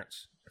fictional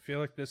parents. I feel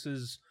like this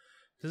is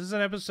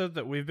an episode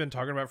that we've been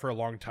talking about for a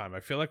long time. I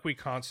feel like we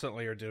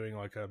constantly are doing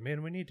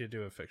we need to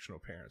do a fictional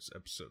parents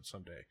episode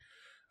someday.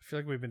 I feel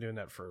like we've been doing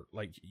that for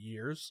like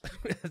years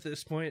at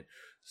this point.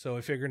 So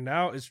I figured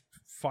now is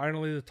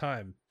finally the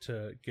time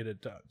to get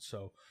it done.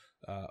 So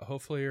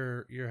hopefully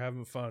you're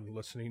having fun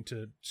listening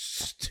to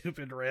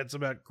stupid rants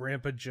about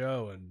Grandpa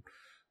Joe and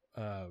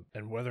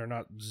whether or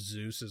not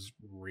Zeus is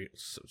real.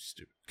 So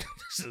stupid.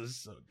 This is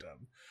so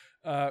dumb.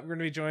 We're going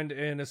to be joined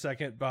in a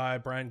second by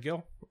Brian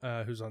Gill,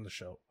 who's on the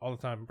show all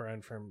the time.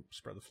 Brian from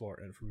Spread the Floor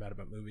and from Mad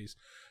About Movies.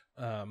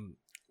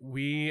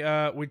 We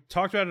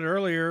talked about it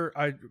earlier.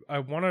 I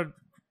want to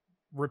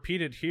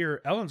repeat it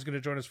here. Ellen's going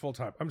to join us full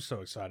time. I'm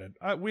so excited.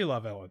 We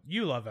love Ellen.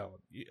 You love Ellen.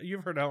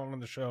 You've heard Ellen on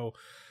the show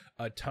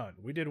a ton.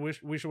 We did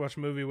We Should Watch a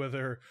Movie with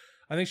her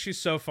I think she's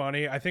so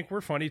funny. I think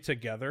we're funny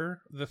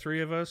together, the three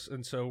of us,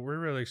 and so we're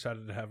really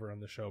excited to have her on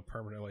the show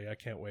permanently. I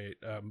can't wait.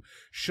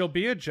 She'll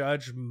be a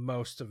judge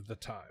most of the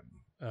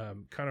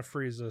time. Kind of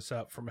frees us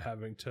up from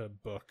having to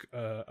book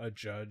a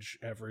judge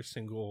every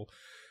single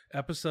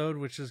episode,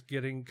 which is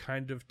getting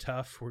kind of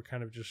tough. We're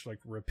kind of just like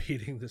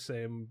repeating the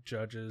same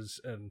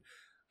judges, and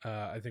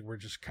I think we're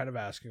just kind of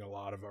asking a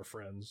lot of our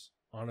friends,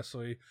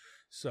 honestly.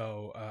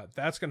 So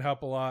that's going to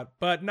help a lot,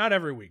 but not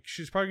every week.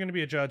 She's probably going to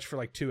be a judge for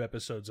like 2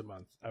 episodes a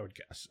month, I would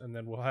guess. And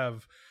then we'll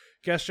have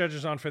guest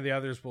judges on for the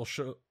others.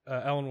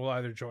 Ellen will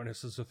either join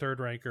us as a third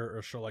ranker,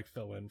 or she'll like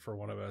fill in for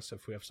one of us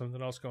if we have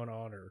something else going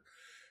on, or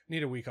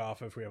need a week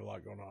off if we have a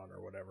lot going on,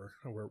 or whatever.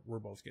 We're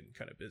both getting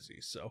kind of busy.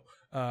 So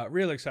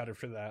really excited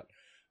for that.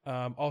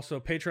 Also,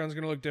 Patreon's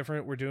going to look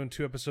different. We're doing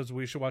 2 episodes.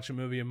 We should watch a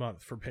movie a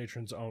month for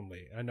patrons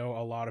only. I know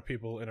a lot of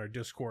people in our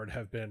Discord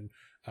have been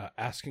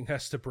asking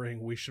us to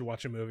bring We Should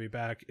Watch a Movie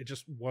back. It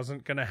just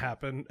wasn't going to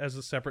happen as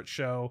a separate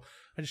show.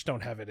 I just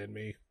don't have it in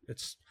me.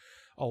 It's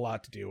a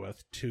lot to deal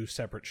with. 2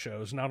 separate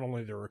shows, not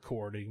only the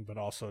recording, but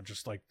also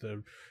just like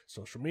the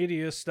social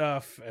media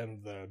stuff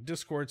and the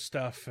Discord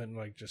stuff, and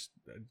like just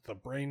the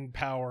brain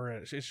power.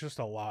 It's just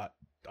a lot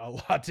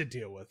to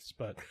deal with.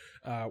 But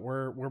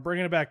we're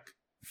bringing it back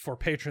for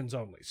patrons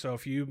only. So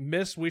if you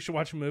miss We Should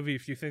Watch a Movie,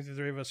 if you think the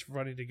three of us are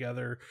funny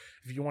together,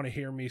 if you want to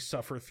hear me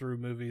suffer through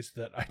movies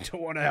that I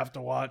don't want to have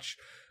to watch,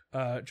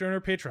 join our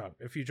Patreon.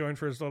 If you join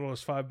for as little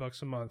as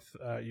 $5 a month,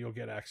 you'll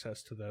get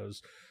access to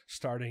those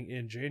starting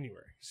in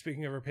January.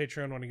 Speaking of our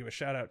Patreon, I want to give a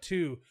shout out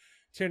to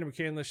Tanner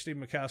McCandless, Steve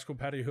McCaskill,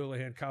 Patty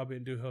Houlihan, Kyle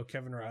Banduho,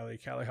 Kevin Riley,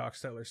 Callie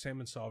Hochstetler,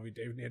 Sam Salvi,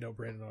 Dave Nato,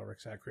 Brandon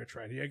Ulrich, Zach Rich,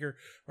 Ryan Yeager,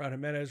 Ron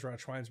Jimenez, Ron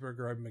Schweinsberg,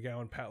 Rob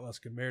McGowan, Pat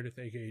Luskin, Meredith,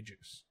 a.k.a.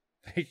 Juice.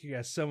 Thank you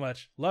guys so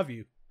much. Love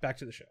you. Back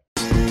to the show.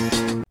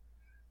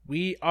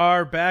 We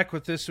are back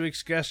with this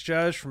week's guest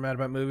judge from Mad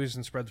About Movies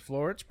and Spread the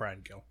Floor. It's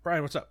Brian Gill.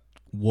 Brian, what's up?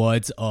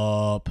 What's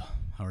up?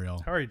 How are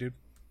y'all? How are you, dude?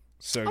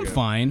 So I'm good.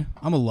 fine.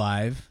 I'm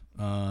alive.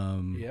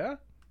 Yeah?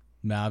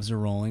 Mavs are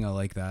rolling. I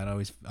like that.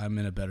 I'm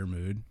in a better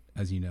mood,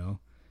 as you know.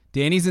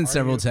 Danny's in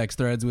several text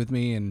threads with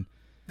me, and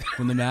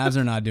when the Mavs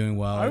are not doing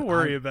well, I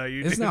worry about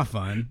you, It's dude. not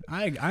fun.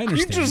 I understand.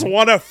 You just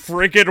won a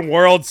freaking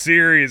World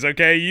Series,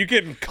 okay? You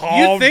can calm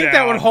You think down.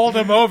 that would hold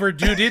him over,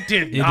 dude? It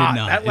did It did not.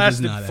 not. That It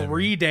lasted does not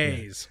 3 ever.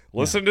 days.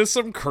 Listen to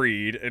some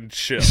Creed and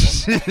chill.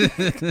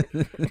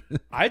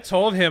 I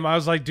told him, I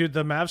was like, dude,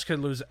 the Mavs could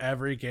lose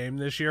every game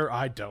this year.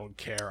 I don't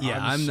care. Yeah,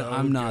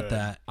 I'm not good.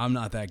 that. I'm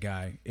not that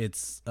guy.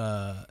 It's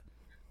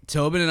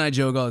Tobin and I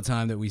joke all the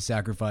time that we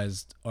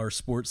sacrificed our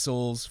sports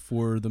souls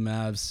for the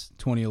Mavs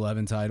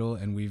 2011 title,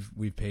 and we've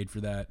paid for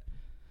that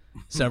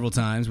several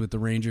times with the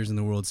Rangers in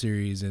the World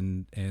Series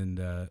and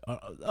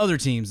other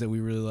teams that we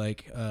really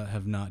like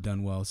have not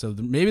done well. So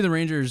maybe the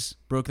Rangers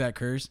broke that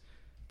curse,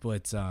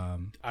 but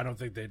I don't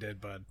think they did,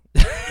 bud.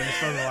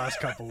 Based on the last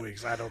couple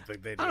weeks, I don't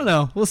think they did. I don't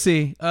know. We'll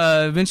see.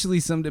 Eventually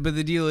someday. But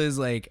the deal is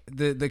like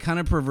the kind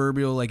of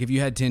proverbial, like if you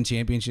had 10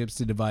 championships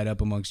to divide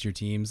up amongst your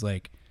teams,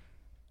 like,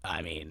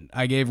 I mean,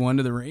 I gave one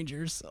to the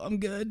Rangers, so I'm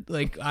good.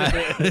 Like,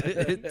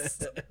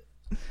 Mavs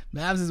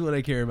is what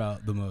I care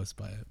about the most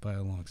by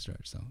a long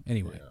stretch. So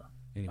anyway.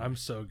 I'm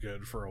so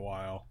good for a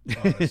while,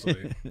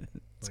 honestly.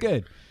 It's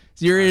good.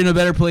 So you're in a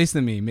better place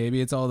than me.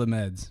 Maybe it's all the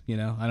meds. You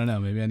know, I don't know.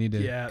 Maybe I need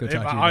to go talk to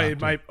your doctor.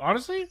 It might.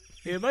 Honestly,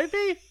 it might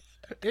be.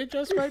 It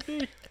just might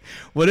be.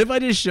 What if I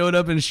just showed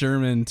up in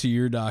Sherman to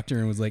your doctor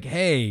and was like,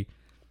 "Hey,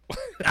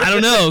 I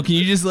don't know. Can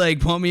you just like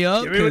pump me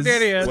up? Give me what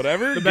Danny has.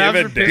 Whatever, The give Mavs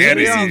it are Danny.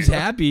 Danny pissing me seems off.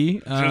 happy."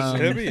 Just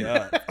hit me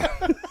up.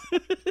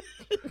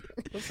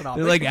 Listen, I'll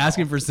They're make like a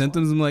asking call. for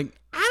symptoms. I'm like,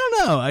 I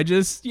don't know. I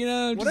just,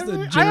 just Whatever. a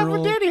I have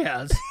general. what Danny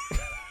has.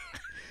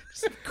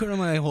 Put on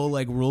my whole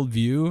like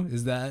worldview.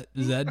 Is that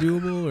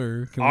doable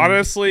or? Can we-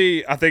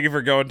 Honestly, I think if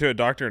you're going to a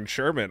doctor in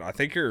Sherman, I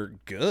think you're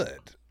good.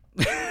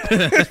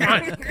 It's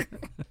fine.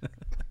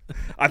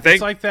 I think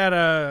It's like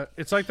that.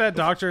 It's like that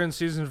doctor in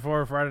season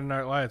 4 of Friday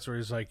Night Lights, where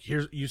he's like,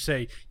 "Here's you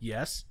say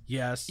yes,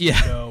 yes, Yeah.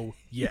 no,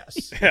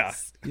 yes." yeah.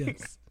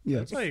 yes.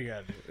 That's all you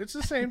gotta do. It's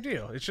the same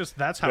deal. It's just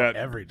that's how That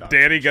every doctor.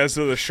 Danny goes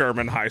to the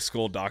Sherman High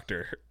School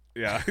doctor.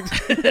 Yeah.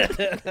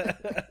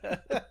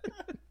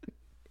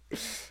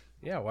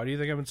 Yeah. Why do you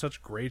think I'm in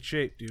such great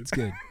shape, dude? It's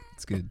good.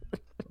 It's good.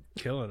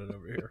 Killing it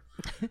over here.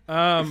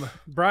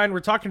 Brian, we're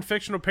talking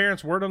fictional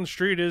parents. Word on the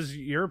street is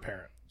you're a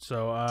parent.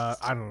 So I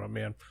don't know,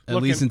 man. At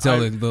Looking- least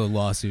until the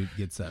lawsuit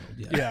gets settled.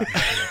 Yeah.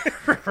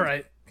 yeah,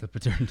 right. The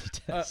paternity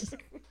test.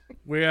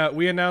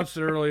 We announced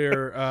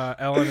earlier.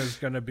 Ellen is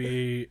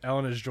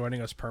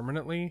joining us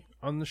permanently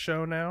on the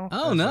show now.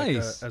 Oh, as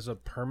nice. as a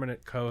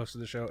permanent co-host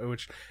of the show,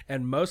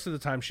 and most of the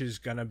time she's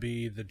gonna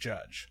be the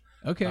judge.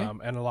 Okay.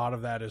 And a lot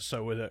of that is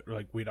so with it,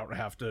 like we don't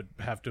have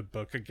to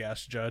book a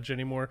guest judge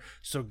anymore.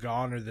 So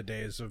gone are the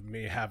days of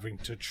me having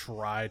to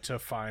try to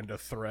find a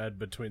thread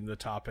between the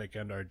topic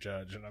and our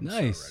judge, and I'm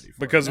Nice. so ready for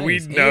Because it. we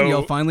Nice. know And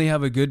you'll finally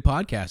have a good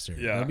podcaster.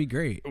 Yeah. That'd be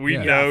great. we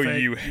Yeah. know Yeah,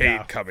 you hate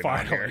yeah, coming on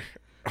finally. here.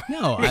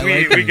 No, I We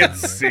like we being can on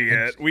see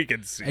here. it. We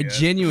can see I it.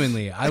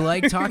 genuinely, I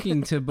like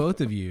talking to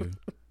both of you.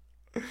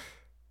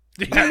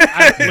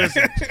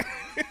 Listen,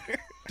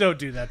 Don't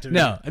do that to me.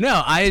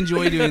 No, I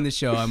enjoy doing the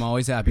show. I'm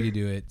always happy to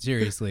do it.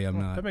 Seriously, I'm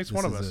not. That makes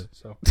one of us.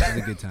 So It's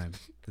a good time.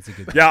 It's a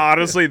good time. Yeah,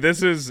 honestly,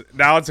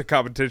 now it's a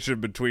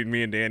competition between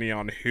me and Danny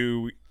on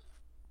who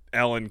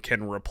Ellen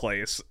can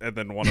replace, and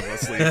then one of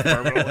us leave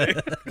permanently.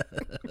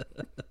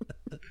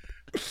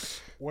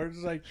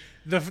 Where's like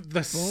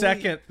the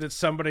second that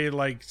somebody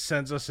like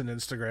sends us an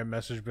Instagram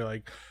message, be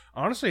like,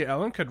 honestly,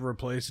 Ellen could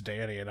replace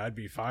Danny, and I'd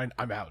be fine.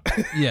 I'm out.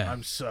 Yeah.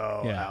 I'm so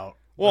out.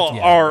 Well,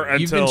 Yeah. or until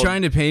You've been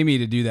trying to pay me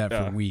to do that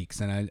for weeks,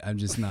 and I'm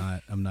just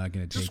not. I'm not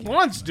going to take Just it.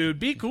 once, dude.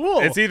 Be cool.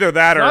 it's either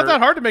that It's or not that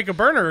hard to make a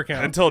burner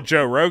account. until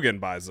Joe Rogan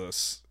buys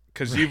us.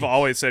 Because you've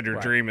always said your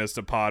dream is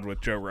to pod with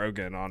Joe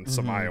Rogan on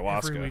some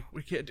ayahuasca. Every week.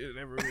 We can't do it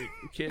every week.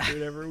 We can't do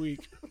it every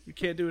week. We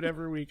can't do it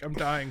every week. I'm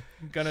dying.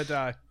 I'm gonna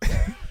die.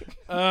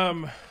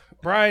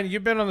 Brian,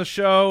 you've been on the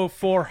show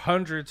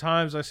 400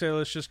 times. I say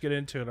let's just get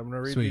into it. I'm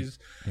gonna read these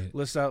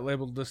lists out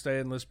labeled List A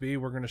and List B.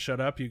 We're gonna shut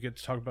up. You get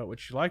to talk about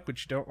what you like,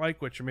 what you don't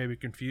like, what you're maybe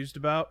confused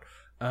about.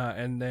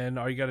 And then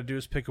all you got to do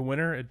is pick a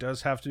winner. It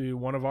does have to be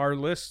one of our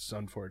lists,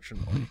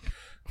 unfortunately.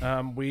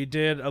 We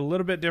did a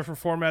little bit different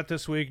format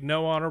this week.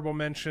 No honorable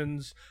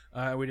mentions.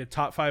 We did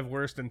top 5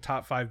 worst and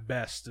top 5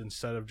 best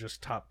instead of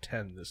just top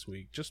 10 this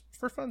week, just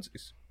for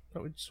funsies.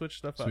 But we switched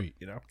stuff up,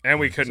 you know. And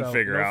we couldn't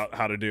figure out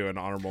how to do an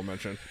honorable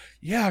mention.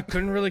 Yeah,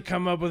 couldn't really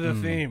come up with a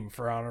theme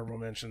for honorable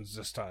mentions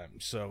this time.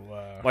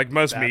 So, like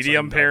most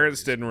medium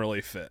parents didn't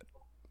really fit.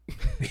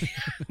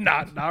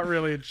 not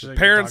really interesting.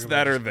 Parents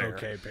that are there.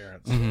 Okay,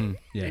 parents. Mm-hmm.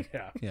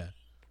 Yeah.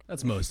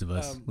 That's most of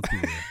us. Let's be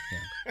real.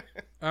 Yeah.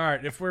 All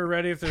right, if we're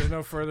ready, if there's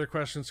no further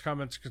questions,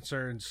 comments,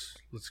 concerns,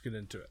 let's get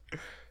into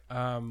it.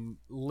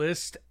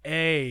 List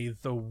A,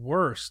 the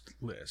worst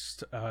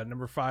list.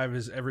 Number 5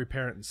 is Every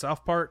Parent in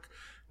South Park.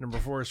 Number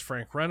 4 is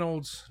Frank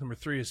Reynolds. Number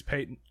 3 is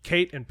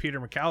Kate and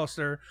Peter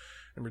McAllister.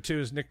 Number 2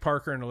 is Nick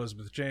Parker and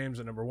Elizabeth James.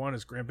 And number 1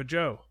 is Grandpa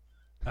Joe.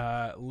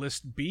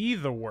 List B,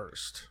 the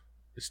worst,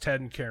 is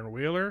Ted and Karen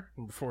Wheeler.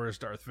 Number 4 is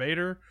Darth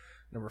Vader.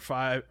 Number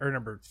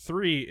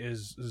 3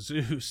 is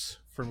Zeus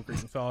from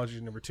Greek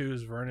mythology. Number 2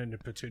 is Vernon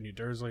and Petunia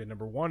Dursley. And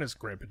number 1 is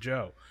Grandpa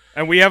Joe.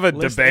 And we have a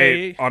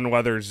debate on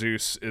whether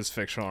Zeus is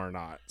fictional or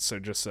not. So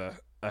just a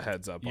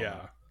heads up on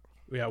that.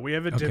 Yeah, we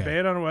have a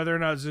debate on whether or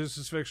not Zeus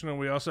is fictional.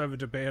 We also have a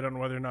debate on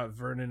whether or not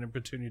Vernon and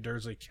Petunia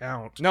Dursley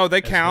count. No,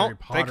 they as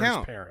count. Harry They Potter's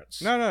count.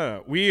 Parents.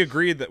 No.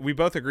 We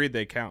both agreed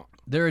they count.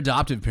 They're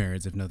adoptive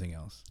parents, if nothing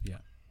else. Yeah.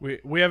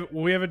 We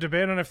have a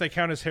debate on if they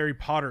count as Harry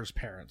Potter's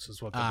parents,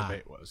 is what the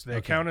debate was. They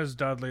count as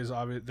Dudley's.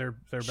 They're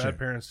bad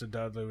parents to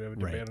Dudley. We have a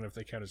debate on if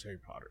they count as Harry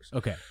Potter's.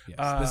 Okay.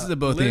 Yes. This is a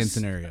both and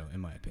scenario,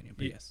 in my opinion.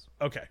 But yes.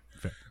 Okay.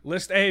 Fair.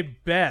 List A,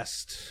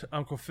 best,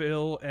 Uncle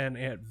Phil and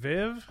Aunt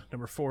Viv.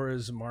 Number 4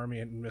 is Marmee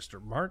and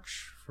Mr.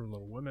 March from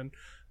Little Women.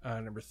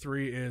 Number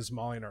 3 is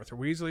Molly and Arthur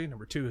Weasley.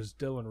 Number 2 is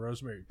Dill and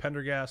Rosemary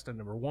Pendergast. And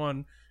number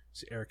 1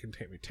 is Eric and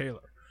Tammy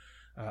Taylor.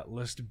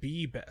 List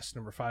B, best.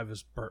 Number 5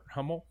 is Bert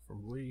Hummel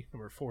from Glee.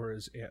 Number 4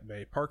 is Aunt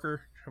May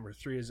Parker. Number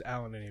 3 is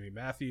Alan and Amy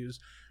Matthews.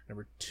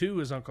 Number 2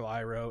 is Uncle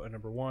Iroh. And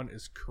number 1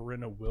 is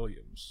Corinna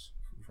Williams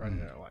from Friday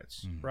Night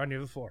Lights. Brian, you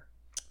have the floor.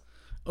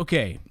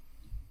 Okay.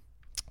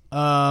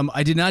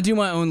 I did not do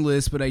my own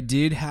list, but I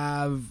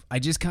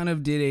just kind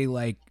of did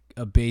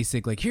a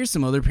basic, here's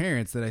some other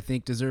parents that I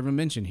think deserve a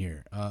mention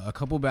here. A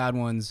couple bad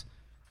ones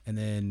and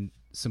then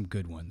some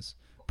good ones.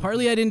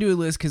 Partly I didn't do a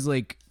list because,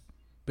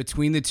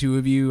 between the two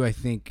of you, I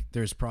think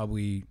there's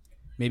probably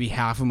maybe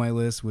half of my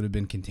list would have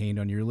been contained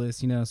on your list,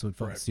 so it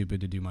felt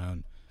stupid to do my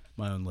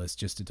own list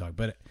just to talk.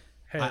 But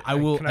Hey, I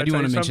do want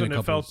to mention a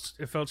couple.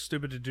 It felt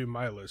stupid to do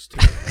my list too.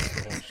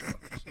 The whole show,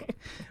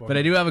 so. But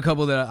I do have a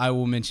couple that I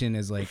will mention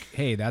as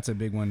hey, that's a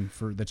big one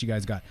that you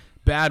guys got.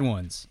 Bad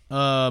ones.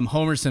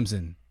 Homer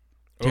Simpson,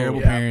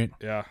 terrible parent.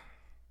 Yeah.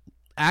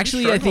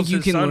 Actually, I think you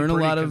can learn a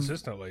lot of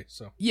consistently.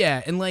 So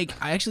yeah, and I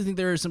actually think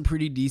there are some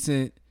pretty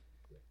decent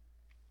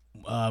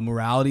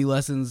morality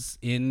lessons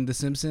in The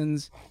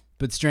Simpsons,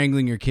 but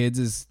strangling your kids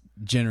is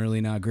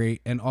generally not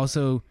great. And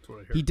also,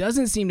 he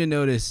doesn't seem to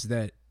notice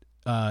that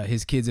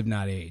his kids have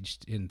not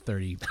aged in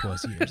 30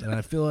 plus years, and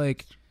I feel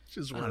like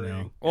just I don't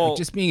know. Well,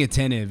 just being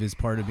attentive is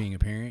part of being a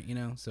parent,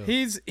 So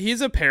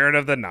he's a parent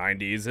of the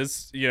 '90s.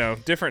 It's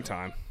different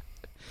time.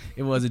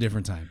 It was a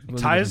different time.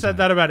 Ty has said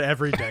that about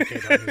every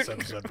decade on this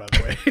episode, by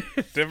the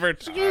way. Different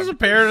time. He was a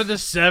parent of the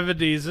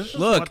 70s. It's just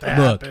what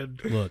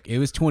happened. Look, it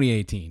was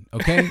 2018,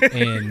 okay?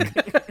 And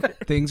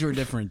things were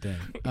different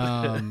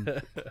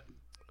then.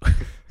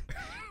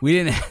 We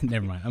didn't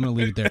never mind. I'm going to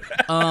leave it there.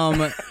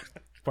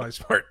 Probably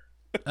smart.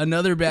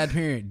 Another bad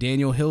parent,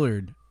 Daniel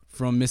Hillard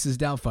from Mrs.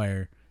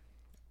 Doubtfire.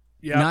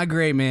 Yeah. Not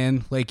great,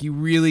 man. You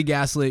really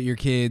gaslit your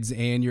kids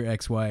and your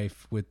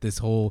ex-wife with this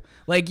whole,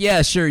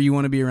 yeah, sure, you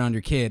want to be around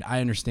your kid.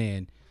 I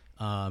understand.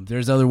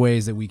 There's other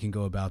ways that we can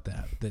go about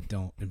that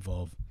don't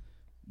involve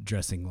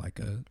dressing like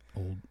a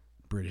old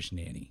British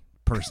nanny.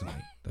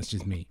 Personally, that's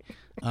just me.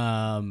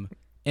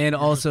 And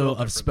also,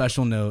 of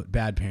special note,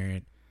 bad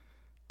parent,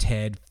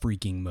 Ted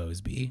freaking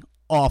Mosby.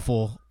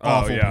 Awful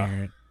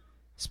parent.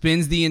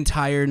 Spends the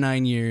entire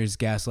 9 years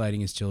gaslighting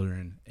his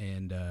children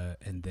and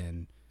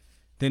then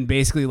then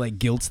basically like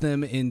guilts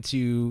them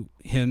into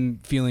him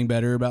feeling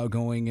better about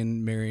going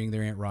and marrying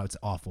their Aunt Rob. It's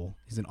awful.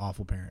 He's an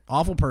awful parent,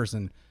 awful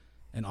person,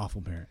 an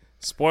awful parent.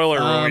 Spoiler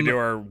when we do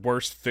our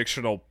worst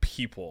fictional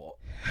people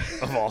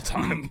of all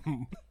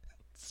time.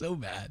 So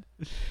bad.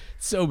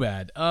 So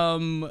bad.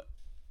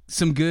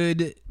 Some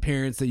good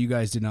parents that you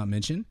guys did not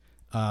mention.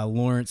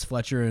 Lawrence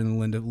Fletcher and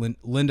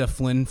Linda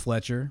Flynn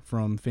Fletcher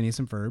from Phineas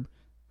and Ferb.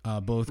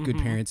 Both good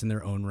parents in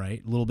their own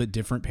right. A little bit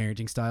different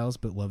parenting styles,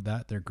 but love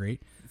that. They're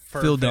great.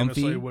 Phil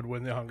Dunphy would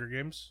win the Hunger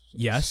Games.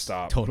 Yes,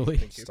 Stop. totally.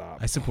 Stop.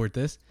 I support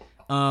this.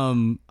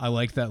 I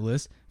like that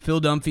list. Phil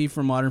Dunphy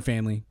from Modern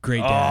Family.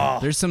 Great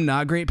dad. There's some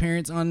not great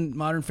parents on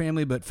Modern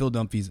Family, but Phil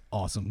Dunphy's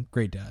awesome.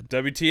 Great dad.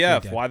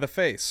 WTF? Great dad. Why the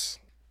face?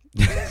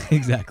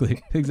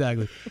 Exactly.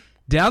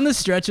 Down the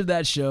stretch of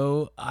that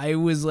show, I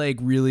was like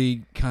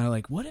really kind of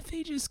like, what if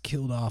they just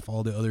killed off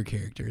all the other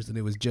characters and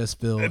it was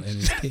just Phil and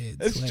his kids?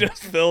 It's like,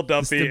 just Phil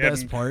Duffy. the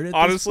best part at this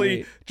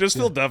honestly, point. just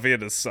Phil Duffy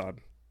and his son.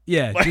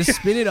 Yeah, just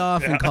spin it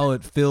off and call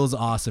it Phil's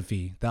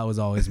Osophy. That was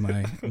always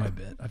my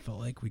bit. I felt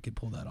like we could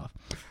pull that off.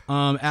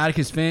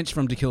 Atticus Finch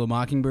from To Kill a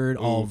Mockingbird,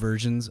 all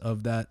versions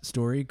of that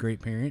story. Great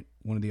parent,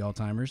 one of the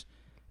all-timers.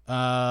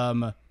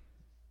 Brian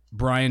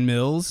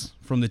Mills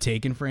from the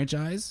Taken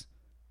franchise.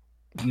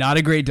 Not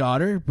a great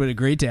daughter, but a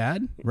great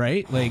dad,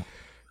 right? Like,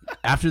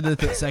 after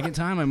the second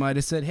time, I might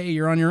have said, hey,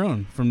 you're on your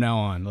own from now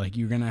on. Like,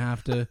 you're going to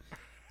have to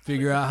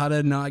figure out how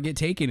to not get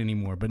taken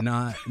anymore, but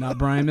not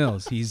Brian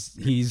Mills.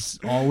 He's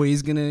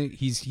always gonna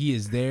he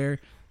is there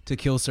to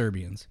kill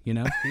Serbians, you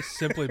know? He's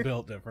simply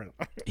built different.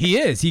 He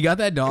is. He got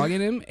that dog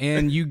in him,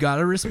 and you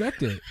gotta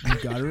respect it. You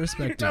gotta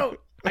respect it.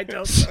 I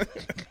don't.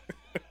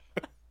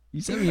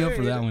 You set me up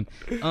for that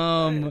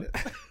one.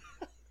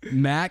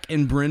 Mac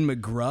and Bryn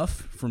McGruff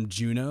from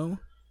Juno.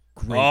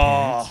 Great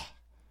parents.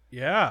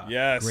 Yeah.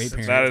 Yes, Great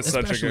parents. that is such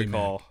a Especially good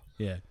call. Mac.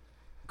 Yeah.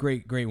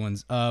 Great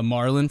ones.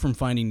 Marlon from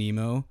Finding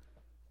Nemo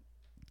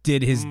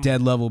did his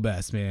dead level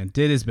best, man.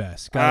 Did his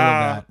best.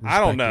 Gotta love that. I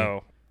don't Respect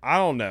know. I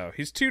don't know.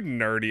 He's too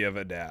nerdy of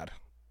a dad.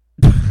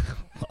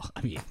 Well,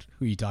 I mean,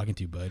 who are you talking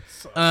to, bud?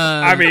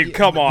 I mean,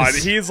 come on.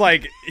 He's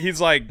like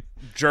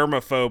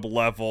germaphobe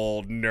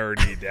level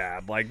nerdy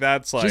dad. Like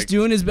that's like just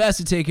doing his best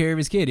to take care of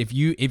his kid. If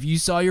you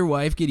saw your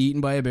wife get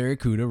eaten by a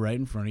barracuda right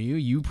in front of you,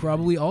 you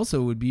probably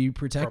also would be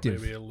protective,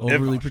 Probably be a little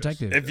overly cautious.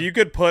 protective. if you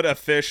could put a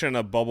fish in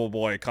a Bubble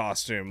Boy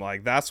costume,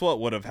 like that's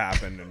what would have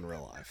happened in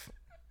real life.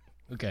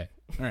 Okay,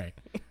 all right.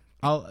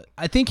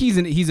 I think he's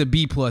a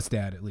B+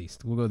 dad at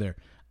least. We'll go there.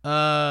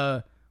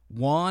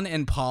 Juan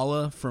and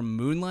Paula from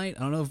Moonlight. I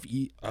don't know if did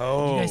you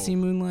guys see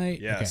Moonlight?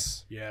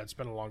 Yes. Okay. Yeah, it's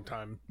been a long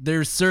time.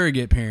 They're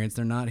surrogate parents.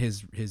 They're not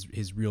his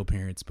real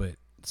parents, but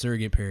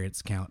surrogate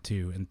parents count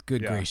too. And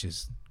good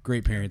gracious,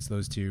 great parents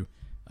those two.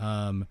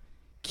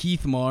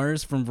 Keith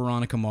Mars from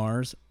Veronica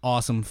Mars,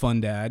 awesome,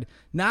 fun dad.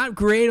 Not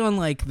great on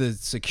like the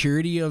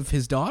security of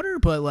his daughter,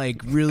 but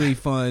like really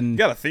fun.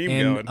 Got a theme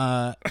and,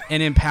 going.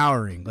 And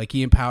empowering. Like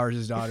he empowers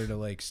his daughter to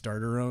like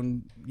start her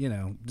own,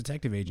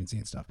 detective agency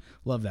and stuff.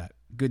 Love that.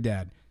 Good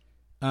dad.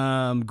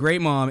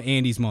 Great mom,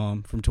 Andy's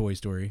mom from Toy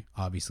Story,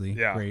 obviously.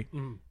 Yeah. Great.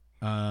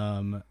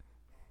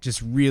 Just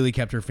really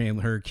kept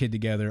her kid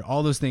together.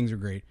 All those things are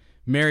great.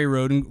 Mary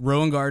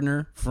Rowan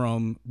Gardner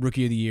from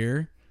Rookie of the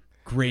Year,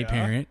 great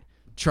parent.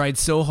 Tried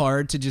so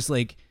hard to just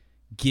like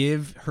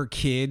give her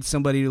kid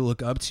somebody to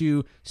look up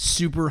to,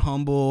 super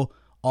humble,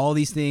 all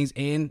these things,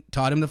 and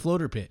taught him the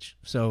floater pitch.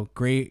 So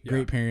great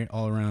parent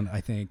all around,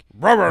 I think.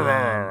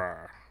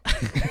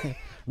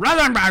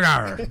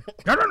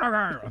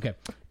 Okay.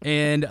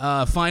 And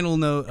final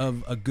note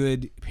of a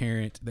good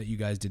parent that you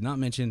guys did not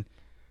mention.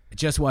 I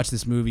just watched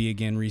this movie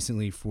again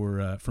recently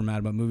for Mad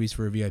About Movies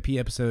for a VIP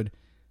episode.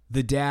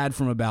 The dad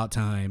from About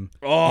Time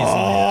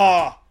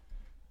is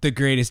the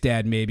greatest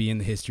dad maybe in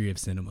the history of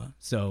cinema.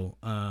 So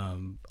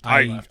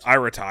I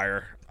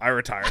retire. I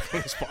retire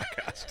from this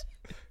podcast.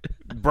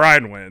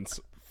 Brian wins.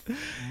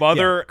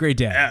 Mother great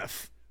dad.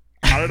 F.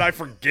 How did I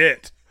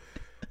forget?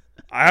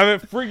 I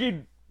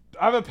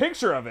have a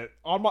picture of it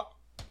on my.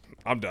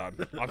 I'm done.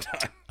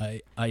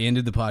 I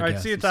ended the podcast. All right,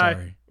 see you, I'm Ty.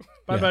 sorry.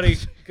 Bye, Yeah. buddy.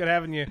 Good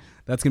having you.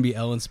 That's gonna be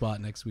Ellen's spot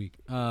next week.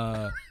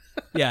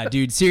 Yeah,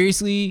 dude.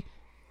 Seriously,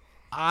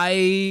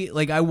 I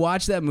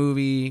watched that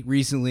movie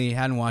recently.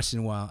 Hadn't watched it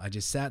in a while. I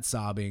just sat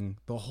sobbing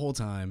the whole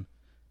time,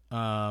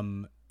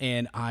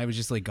 and I was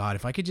just like, God,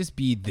 if I could just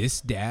be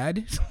this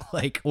dad,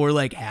 or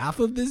half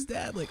of this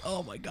dad,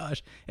 oh my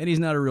gosh. And he's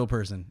not a real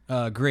person.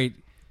 Great,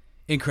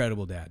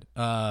 incredible dad.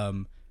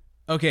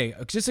 Okay,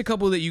 just a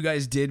couple that you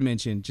guys did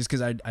mention, just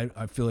because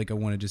I feel like I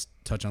want to just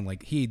touch on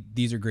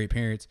these are great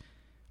parents.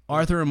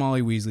 Arthur and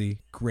Molly Weasley,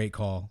 great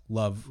call.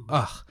 Love.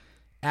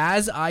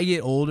 As I get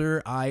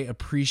older, I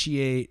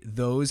appreciate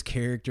those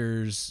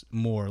characters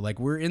more. Like,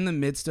 we're in the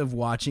midst of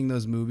watching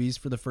those movies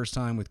for the first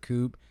time with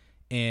Coop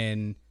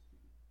and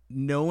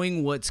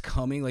knowing what's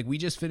coming. Like, we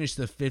just finished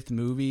the 5th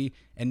movie,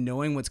 and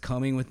knowing what's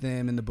coming with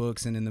them in the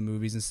books and in the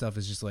movies and stuff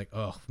is just like,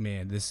 oh,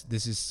 man, this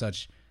is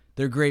such...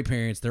 They're great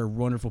parents. They're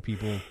wonderful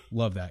people.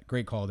 Love that.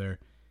 Great call there.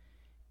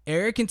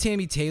 Eric and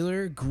Tammy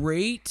Taylor,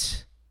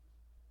 great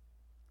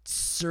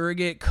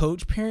surrogate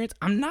coach parents.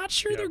 I'm not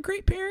sure they're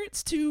great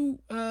parents to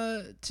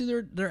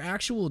their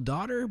actual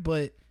daughter,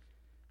 but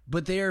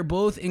they are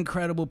both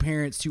incredible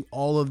parents to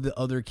all of the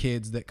other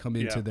kids that come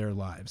into their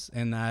lives,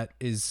 and that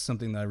is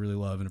something that I really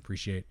love and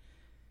appreciate.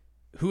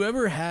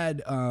 Whoever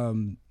had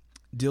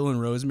Dylan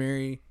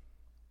Rosemary,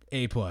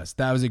 A+.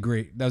 That was a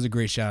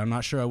great shout. I'm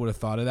not sure I would have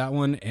thought of that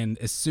one, and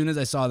as soon as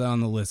I saw that on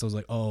the list, I was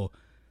like, oh,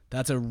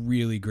 that's a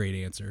really great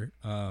answer.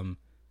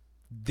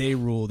 They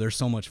rule. They're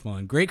so much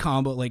fun. Great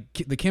combo. Like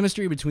the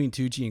chemistry between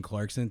Tucci and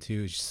Clarkson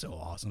too is just so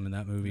awesome in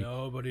that movie.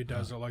 Nobody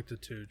does it like the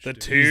Tooch. The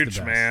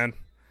Tooch, man.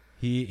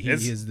 He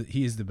is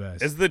the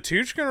best. Is the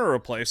Tooch going to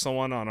replace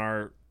someone on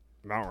our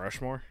Mount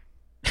Rushmore?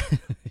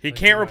 He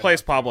can't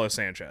replace Pablo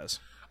Sanchez.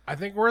 I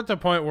think we're at the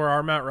point where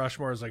our Mount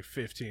Rushmore is like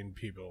 15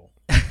 people,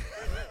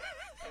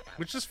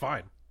 which is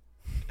fine.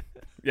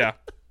 Yeah.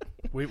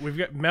 We've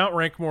got Mount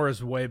Rankmore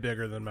is way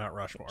bigger than Mount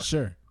Rushmore.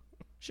 Sure.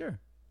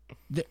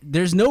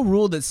 There's no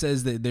rule that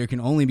says that there can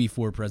only be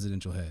 4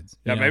 presidential heads.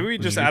 Yeah, maybe we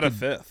just add a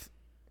 5th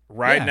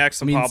next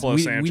to Pablo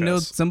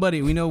Sanchez.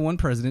 We know one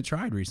president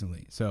tried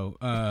recently. So,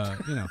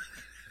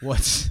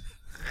 what's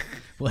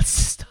to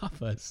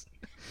stop us?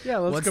 Yeah,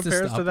 let's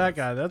compare us to that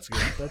guy. That's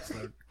good. That's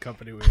the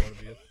company we want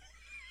to be in.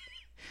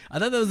 I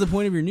thought that was the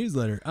point of your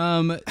newsletter.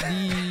 Ty,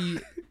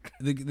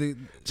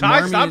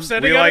 stop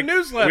sending out a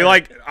newsletter.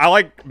 I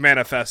like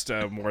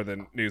manifesto more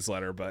than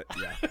newsletter, but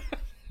yeah.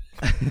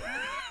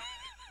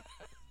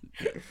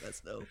 That's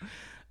dope.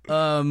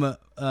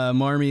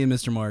 Marmy and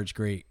Mr. March,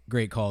 great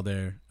call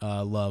there.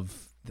 I'm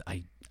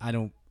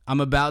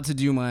about to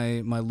do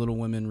my Little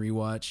Women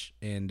rewatch,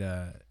 and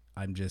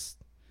it's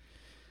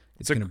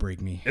gonna break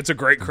me. It's a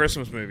great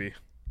Christmas movie.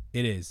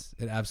 It is.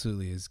 It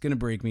absolutely is. It's gonna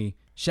break me.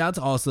 Shouts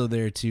also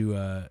there to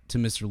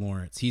Mr.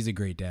 Lawrence. He's a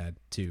great dad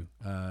too,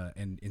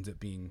 and ends up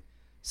being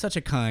such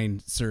a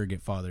kind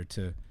surrogate father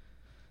to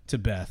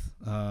Beth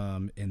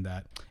in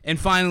that. And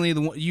finally,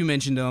 the one you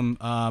mentioned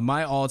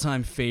my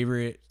all-time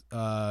favorite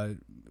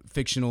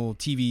fictional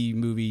TV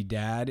movie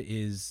dad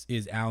is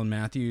Alan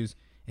Matthews,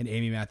 and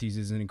Amy Matthews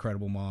is an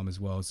incredible mom as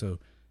well. So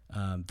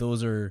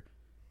those are,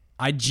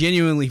 I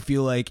genuinely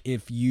feel like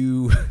if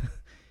you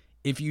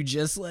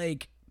just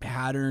like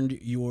patterned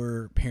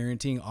your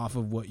parenting off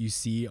of what you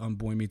see on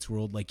Boy Meets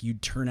World, like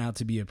you'd turn out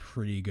to be a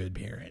pretty good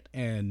parent,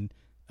 and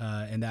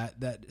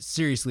that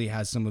seriously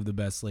has some of the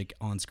best like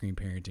on-screen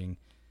parenting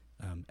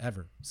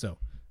ever. So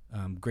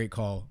great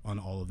call on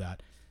all of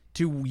that.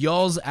 To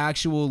y'all's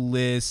actual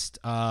list,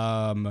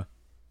 I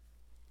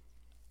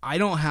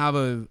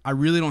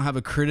really don't have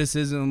a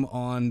criticism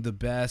on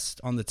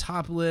the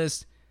top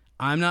list.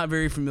 I'm not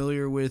very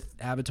familiar with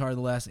Avatar: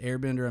 The Last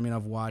Airbender. I mean,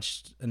 I've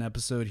watched an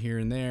episode here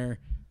and there,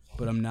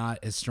 but I'm not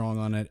as strong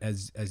on it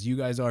as you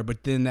guys are.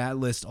 But then that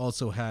list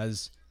also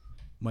has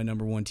my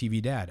number one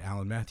TV dad,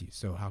 Alan Matthews.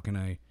 So how can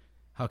I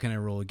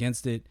roll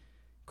against it?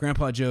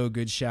 Grandpa Joe,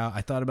 good shout.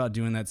 I thought about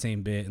doing that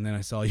same bit, and then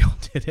I saw y'all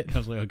did it. And I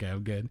was like, okay,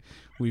 I'm good.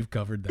 We've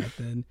covered that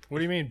then. What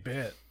do you mean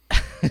bit?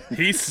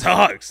 He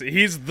sucks.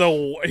 He's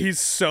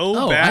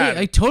so bad.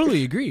 I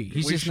totally agree.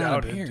 He's just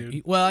not a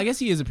parent. Well, I guess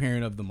he is a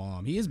parent of the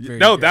mom. He is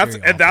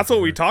that's what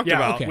we talked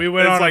about. Okay. We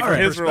went on like our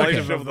his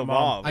relationship perspective with the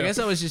mom. I guess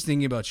I was just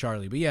thinking about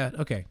Charlie, but yeah,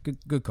 okay,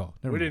 good call.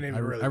 Never We mind. didn't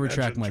even really I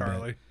retract mention my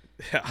Charlie.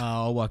 bet. Yeah.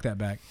 I'll walk that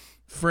back.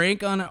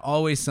 Frank on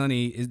Always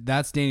Sunny,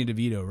 that's Danny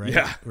DeVito, right?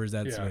 Yeah. Or is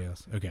that somebody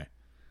else? Okay.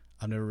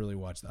 I've never really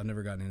watched that. I've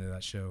never gotten into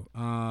that show.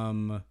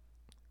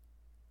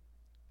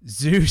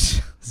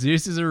 Zeus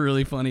is a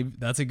really funny.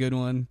 That's a good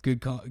one.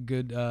 Good.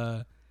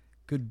 I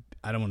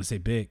don't want to say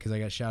bit because I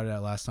got shouted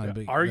out last time.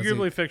 But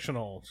arguably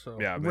fictional. So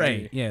Yeah, maybe.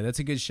 right. Yeah, that's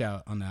a good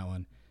shout on that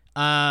one.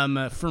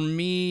 For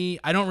me,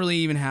 I don't really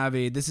even have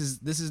a. This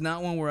is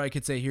not one where I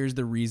could say here's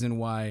the reason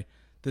why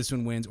this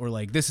one wins, or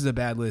like this is a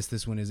bad list,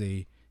 this one is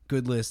a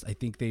good list. I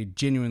think they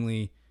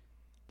genuinely,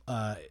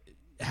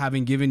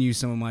 having given you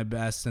some of my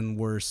best and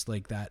worst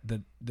like that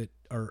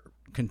are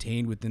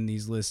contained within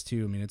these lists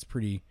too. I mean, it's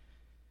pretty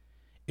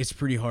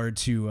hard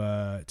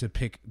to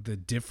pick the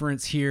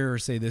difference here or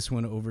say this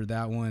one over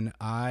that one.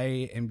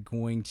 I think I'm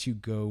going to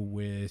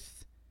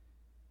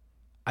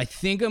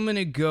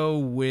go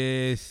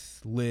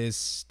with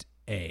list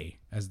A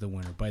as the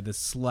winner by the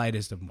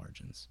slightest of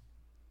margins.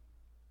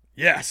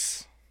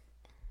 Yes.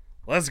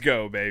 Let's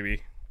go,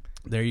 baby.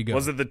 There you go.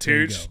 Was it the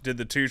Tooch? Did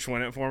the Tooch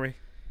win it for me?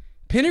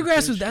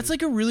 Pendergrass that's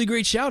like a really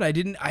great shout. I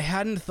don't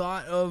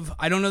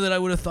know that I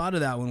would have thought of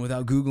that one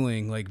without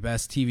Googling like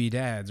best TV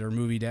dads or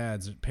movie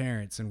dads, or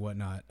parents and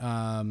whatnot.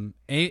 Alan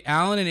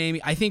and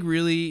Amy, I think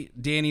really,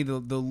 Danny,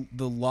 the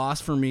loss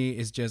for me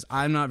is just,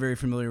 I'm not very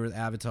familiar with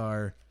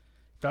Avatar.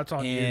 That's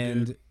on you,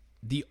 and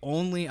dude.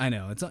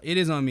 it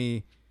is on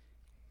me.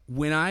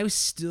 When I was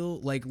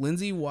still like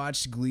Lindsay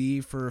watched Glee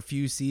for a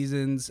few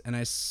seasons and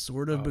I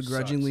sort of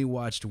begrudgingly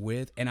watched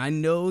With, and I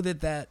know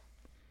that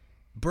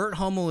Burt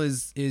Hummel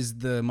is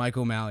the Mike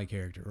O'Malley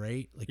character,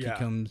 right? Like he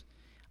comes,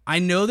 I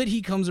know that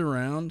he comes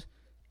around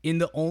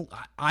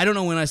I don't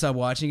know when I stopped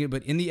watching it,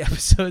 but in the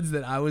episodes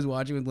that I was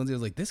watching with Lindsay, I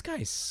was like, this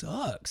guy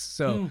sucks.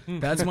 So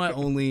that's my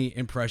only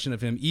impression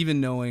of him, even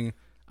knowing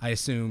I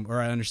assume,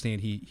 or I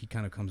understand he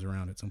kind of comes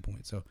around at some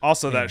point. So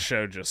Also, anyway. that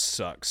show just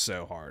sucks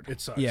so hard.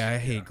 It sucks. Yeah, I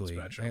hate it's Glee.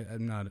 a bad show.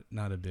 I'm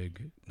not a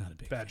big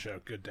Bad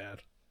show. Good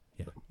dad.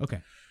 Yeah.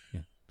 Okay.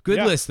 Yeah. Good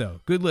Yeah. list though.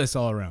 Good list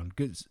all around.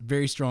 Good,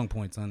 very strong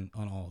points on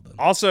all of them.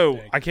 Also,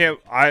 Dang.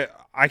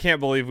 I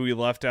can't believe we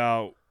left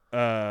out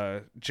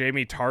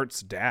Jamie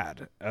Tartt's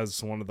dad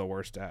as one of the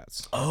worst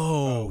dads.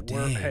 Oh, we're,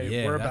 dang!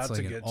 Yeah, we're that's about like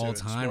to an get to it.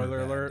 all-timer. Spoiler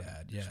bad alert.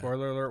 dad, yeah.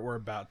 Spoiler alert. We're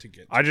about to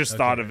get to I just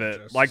thought of in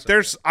it. just Like,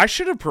 a second. I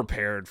should have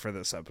prepared for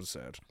this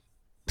episode.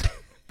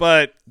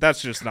 But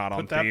that's just not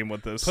on Put that- theme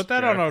with this. Put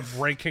that joke. on a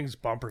rankings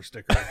bumper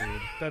sticker,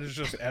 dude. That is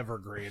just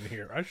evergreen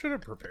here. I should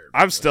have prepared. for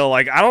I'm this. still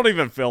like, I don't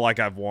even feel like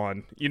I've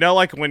won. You know,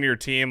 like when your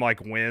team like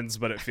wins,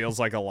 but it feels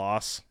like a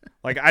loss.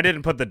 Like I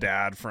didn't put the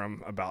dad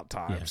from About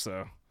Time, Yeah.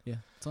 so Yeah,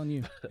 it's on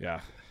you.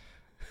 yeah.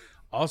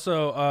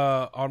 Also,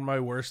 on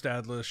my worst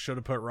dad list, should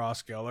have put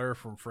Ross Geller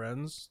from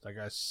Friends. That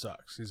guy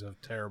sucks. He's a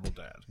terrible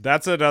dad.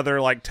 That's another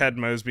like Ted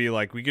Mosby.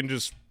 Like we can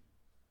just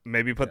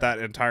maybe put that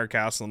entire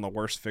cast on the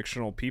worst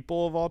fictional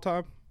people of all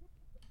time.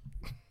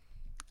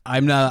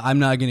 I'm not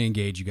going to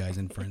engage you guys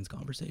in Friends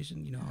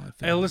conversation. You know how I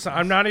feel. Hey, listen,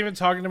 I'm not even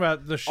talking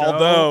about the show.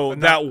 Although I'm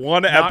that not-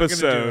 one not gonna do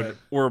episode it.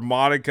 where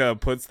Monica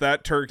puts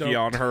that turkey Don't-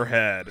 on her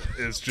head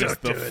is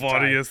just the Don't do it,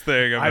 funniest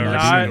thing I've I'm ever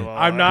not. seen. in my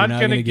I'm life. not You're not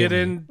gonna gonna get get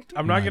me. in. I'm You're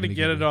not not gonna gonna get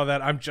get into me. all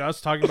that. I'm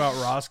just talking about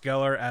Ross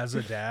Geller as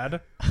a dad.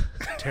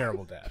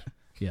 Terrible dad.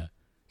 Yeah.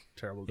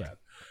 Terrible Yeah. dad.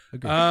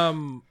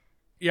 Agreed.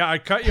 Yeah, I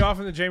cut you off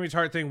in the Jamie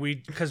Tart thing.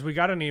 Because we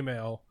got an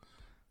email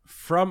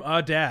from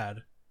a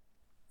dad,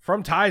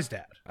 from Ty's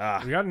dad.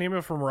 Ah. We got an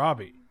email from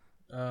Robbie.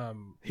 He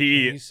and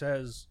he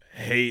says,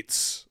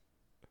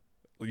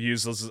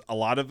 uses a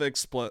lot of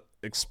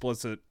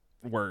explicit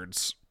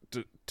words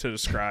to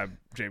describe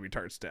Jamie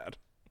Tartt's dad.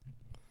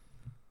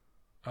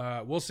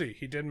 we'll see.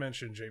 He did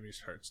mention Jamie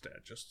Tartt's dad.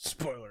 Just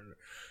spoiler.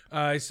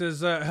 He says,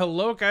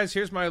 hello, guys.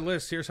 Here's my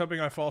list. Here's hoping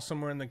I fall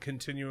somewhere in the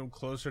continuum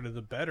closer to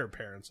the better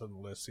parents on the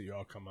list that you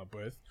all come up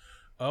with.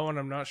 Oh, and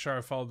I'm not sure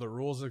I followed the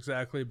rules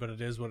exactly, but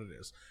it is what it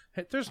is.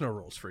 Hey, there's no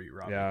rules for you,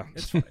 Robbie. Yeah.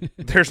 It's fine.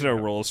 There's no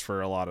rules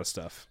for a lot of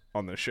stuff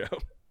on this show.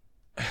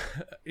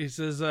 He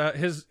says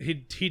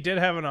he did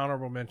have an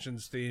honorable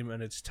mentions theme,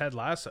 and it's Ted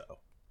Lasso.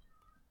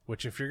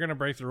 Which, if you're gonna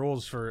break the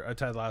rules for a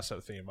Ted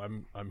Lasso theme,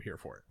 I'm here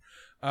for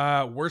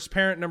it. Worst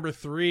parent number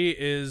 3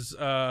 is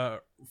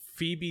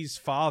Phoebe's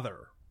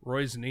father,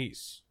 Roy's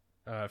niece.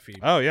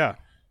 Phoebe. Oh yeah,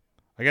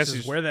 I guess Says,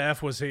 he's where the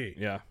F was he?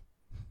 yeah.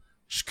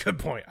 Good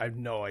point. I have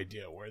no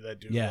idea where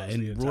that dude yeah, was.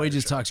 the and Roy entire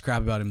just show. talks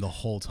crap about him the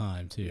whole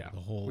time too. Yeah, the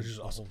whole which is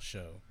awesome. whole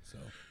show.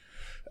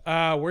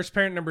 So Worst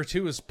parent number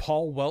 2 is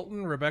Paul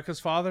Welton,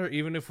 Rebecca's father.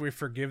 Even if we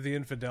forgive the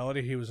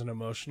infidelity, he was an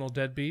emotional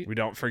deadbeat. We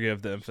don't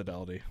forgive the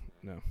infidelity.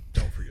 No.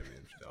 Don't forgive the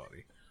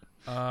infidelity.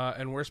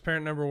 And worst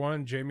parent number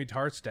 1, Jamie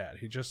Tartt's dad.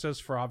 He just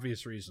says for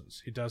obvious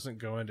reasons. He doesn't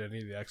go into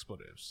any of the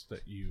expletives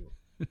that you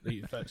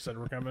said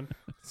were coming.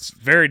 It's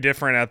very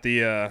different at the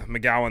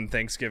McGowan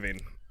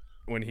Thanksgiving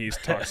when he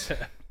talks.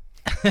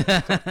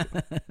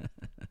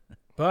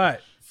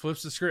 But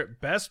flips the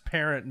script. Best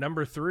parent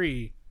number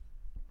 3,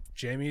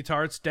 Jamie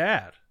Tartt's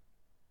dad.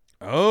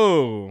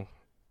 Oh.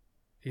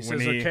 He When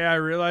says, he- okay, I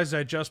realized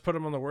I just put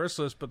him on the worst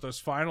list, but those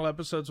final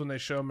episodes when they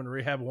show him in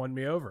rehab won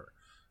me over.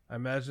 I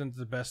imagine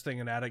the best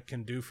thing an addict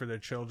can do for their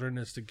children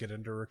is to get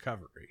into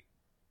recovery.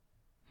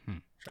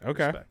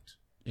 Okay. Respect.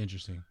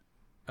 interesting.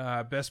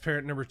 Best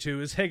parent number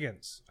 2 is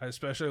Higgins. I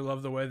especially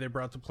love the way they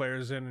brought the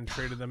players in and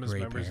treated them as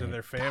Great members of parent.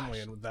 their family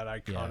in that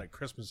iconic Yeah.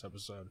 Christmas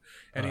episode.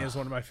 And he has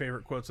one of my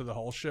favorite quotes of the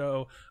whole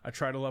show. I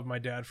try to love my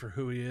dad for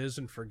who he is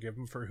and forgive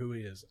him for who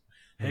he isn't.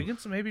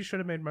 Higgins maybe should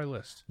have made my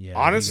list. Yeah,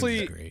 Honestly,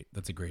 Higgins is great.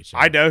 That's a great show.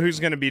 I know who's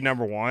going to be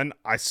number 1.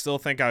 I still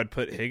think I would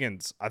put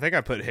Higgins. I think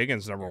I put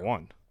Higgins number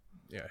 1.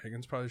 Yeah,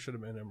 Higgins probably should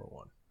have been number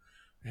 1.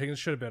 Higgins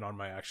should have been on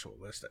my actual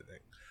list, I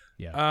think.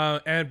 Yeah.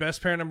 And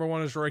best parent number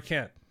 1 is Roy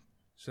Kent.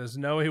 Says,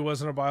 no, he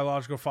wasn't a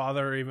biological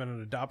father or even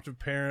an adoptive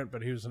parent,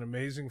 but he was an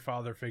amazing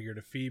father figure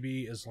to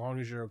Phoebe, as long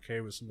as you're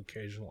okay with some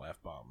occasional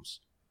F-bombs.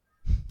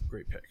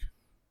 Great pick.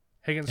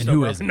 Higgins And still who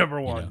probably isn't, number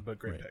you 1, know? but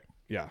great Right. pick.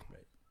 Yeah.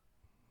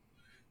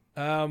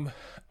 All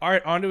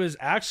right, on to his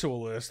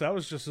actual list. That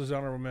was just his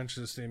honorable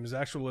mentions theme. His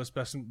actual list,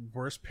 best and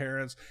worst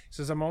parents. He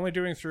says, I'm only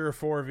doing 3 or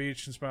 4 of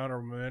each since my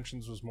honorable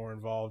mentions was more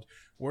involved.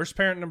 Worst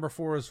parent number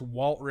 4 is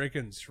Walt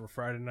Riggins from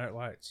Friday Night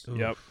Lights.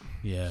 Yep.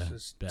 Yeah.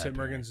 Says bad Tim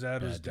parent. Riggins'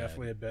 dad was Bad dad.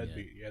 definitely a Yeah.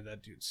 deadbeat. Yeah,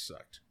 that dude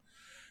sucked.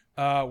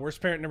 Worst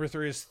parent number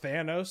 3 is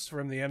Thanos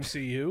from the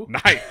MCU.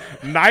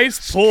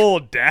 Nice pull,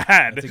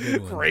 Dad. That's a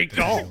good one. Great That's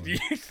a call. good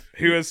one.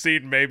 Who has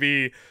seen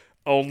maybe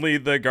only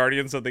the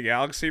Guardians of the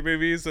Galaxy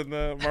movies in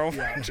the Marvel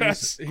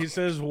franchise? He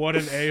says, what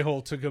an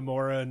a-hole to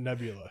Gamora and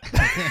Nebula.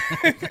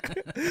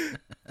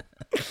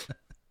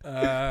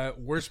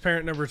 Worst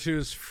parent number 2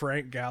 is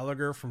Frank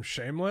Gallagher from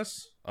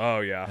Shameless.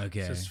 Oh yeah.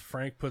 Okay. Says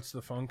Frank puts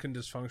the funk in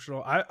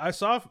dysfunctional. I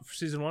saw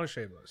season 1 of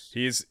Shameless.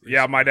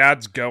 My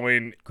dad's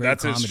going. Great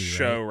That's his comedy,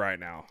 show right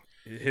now.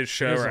 His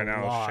show There's right a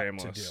now lot is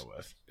Shameless. to deal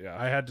with. Yeah.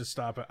 I had to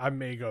stop it. I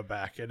may go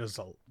back. There's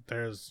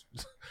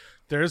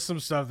some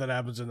stuff that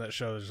happens in that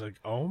show that's like,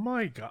 oh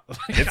my god.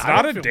 Like, It's I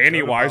not don't a feel Danny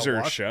good about Weiser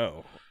watching-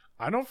 show.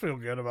 I don't feel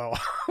good about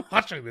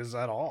watching this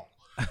at all.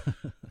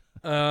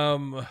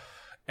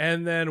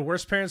 And then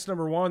worst parents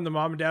number 1, the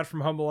mom and dad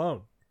from Home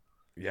Alone.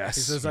 Yes.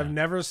 He says, I've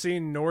never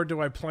seen nor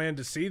do I plan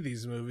to see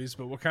these movies,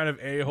 but what kind of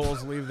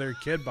a-holes leave their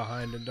kid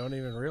behind and don't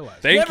even realize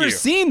it? Thank Never you.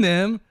 seen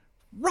them.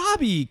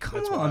 Robbie,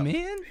 come on,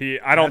 man.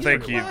 I don't They're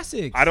think he.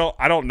 classics. I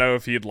don't know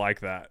if he'd like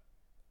that.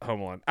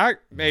 Home Alone.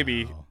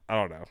 Maybe. Wow. I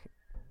don't know.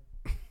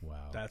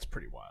 Wow. That's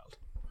pretty wild.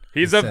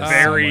 He's It a says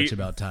very so much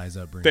about Ty's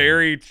upbringing.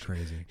 very It's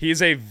crazy.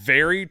 He's a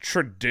very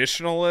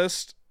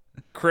traditionalist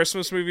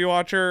Christmas movie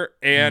watcher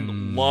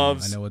and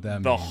loves I know what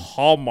that the means.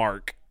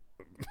 Hallmark.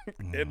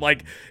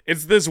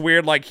 It's this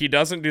weird, like, he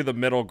doesn't do the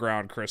middle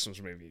ground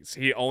Christmas movies.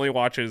 He only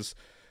watches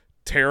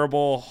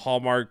terrible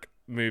Hallmark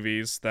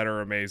movies that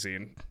are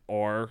amazing,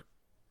 or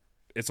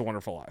It's a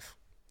Wonderful Life.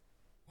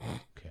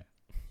 Okay.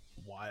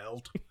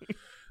 Wild.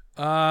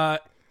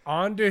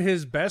 On to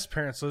his best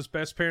parents list.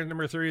 Best parent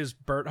number 3 is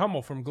Burt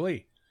Hummel from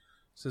Glee.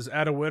 Says,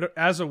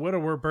 as a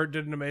widower, Burt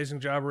did an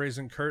amazing job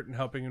raising Kurt and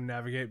helping him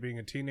navigate being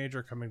a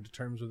teenager, coming to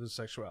terms with his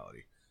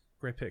sexuality.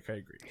 Great pick, I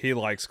agree. He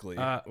likes Glee,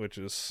 which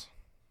is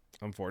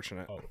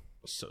unfortunate. Oh,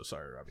 so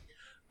sorry, Robbie.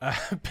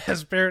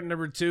 Best parent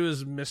number 2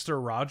 is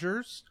Mr.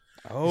 Rogers.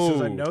 He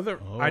says,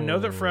 I know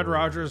that Fred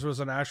Rogers was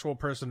an actual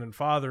person and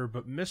father,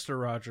 but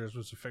Mr. Rogers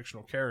was a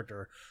fictional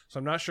character, so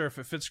I'm not sure if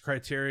it fits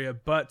criteria,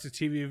 but to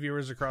TV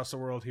viewers across the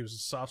world, he was a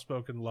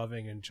soft-spoken,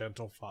 loving, and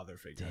gentle father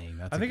figure. Dang,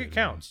 that's I a think good it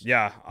counts.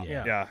 Yeah,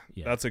 Yeah.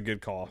 that's a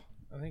good call.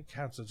 I think it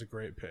counts as a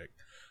great pick.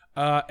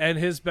 And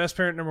his best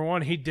parent number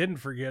 1, he didn't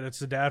forget. It's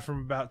the dad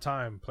from About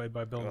Time, played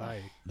by Bill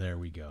Nighy. There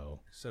we go.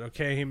 He said,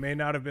 okay, he may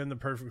not have been the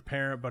perfect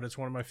parent, but it's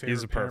one of my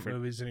favorite parent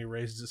movies, and he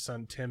raised his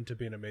son Tim to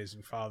be an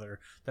amazing father.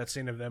 That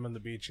scene of them on the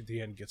beach at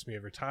the end gets me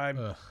every time.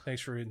 Ugh.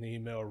 Thanks for reading the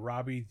email,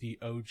 Robbie the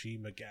OG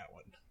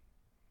McGowan.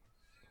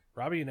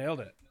 Robbie, you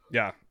nailed it.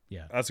 Yeah,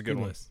 Yeah. that's a good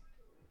one. list.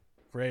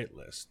 Great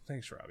list.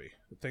 Thanks, Robbie.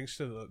 Thanks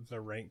to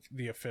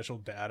the official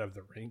dad of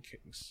the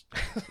rankings.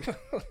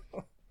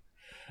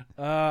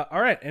 All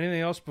right.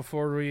 Anything else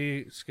before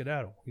we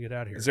skedaddle? We get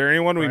out of here. Is there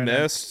anyone we Brian,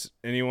 missed?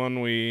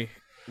 Anyone we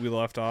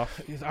left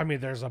off? I mean,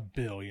 there's a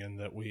billion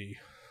that we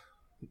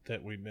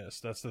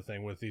missed. That's the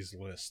thing with these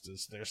lists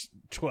is there's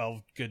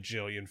 12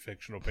 gajillion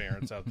fictional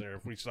parents out there.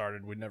 If we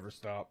started, we'd never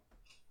stop.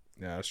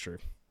 Yeah, that's true.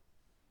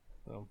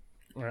 So,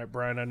 all right,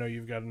 Brian, I know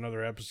you've got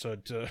another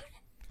episode to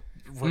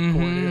record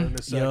here in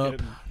a second.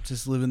 Yup.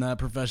 Just living that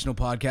professional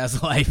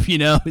podcast life, you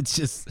know? It's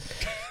just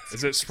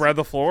Is it Spread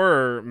the Floor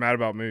or Mad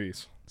About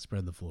Movies?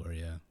 spread the floor,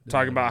 yeah.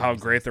 Talking about how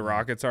great the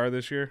Rockets are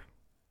this year?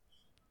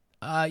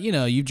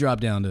 You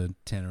dropped down to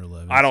 10 or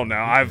 11. I don't know.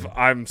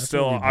 I'm That's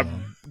still what we've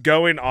done.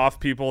 going off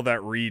people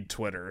that read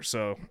Twitter,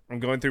 so I'm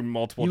going through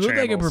multiple You look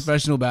channels. like a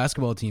professional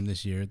basketball team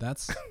this year.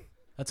 That's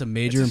a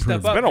major It's a step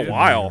improvement. up, It's been a dude.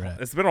 while. Right.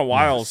 It's been a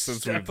while Yeah. since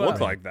Step we've looked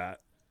up. like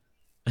that.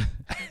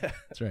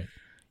 That's right.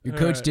 Your All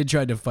coach right. did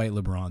try to fight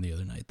LeBron the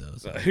other night, though.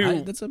 So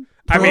that's a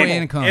I pro mean,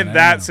 and con. I in don't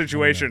that know.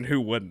 situation, who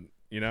wouldn't?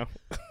 You know?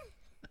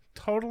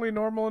 Totally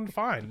normal and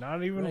fine.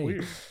 Not even Right.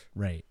 weird.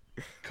 Right.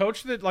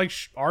 Coach that, like,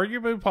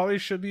 arguably probably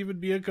shouldn't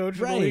even be a coach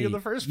in the league in the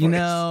first place. You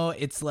know,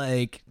 it's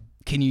like,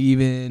 can you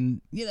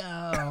even, Just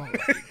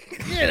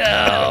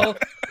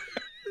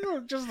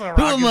the Who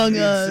Rockets among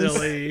being us?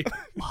 silly.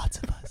 lots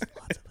of us have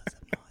not.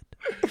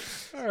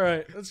 All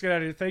right, let's get out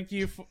of here. Thank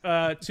you to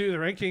the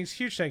Rankings.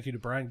 Huge thank you to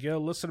Brian Gill.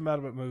 Listen to Mad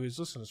About Movies.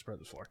 Listen to Spread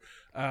the Floor.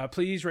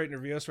 Please rate and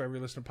review us wherever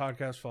you listen to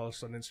podcasts. Follow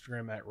us on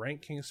Instagram at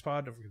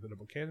RankKingspod. Don't forget the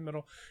double K in the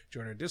middle.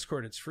 Join our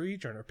Discord. It's free.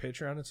 Join our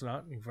Patreon. It's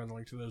not. You can find the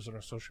link to those in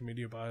our social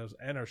media bios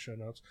and our show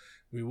notes.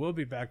 We will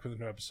be back with a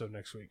new episode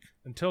next week.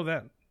 Until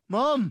then.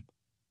 Mom!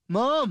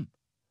 Mom!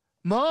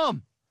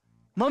 Mom!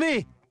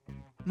 Mommy!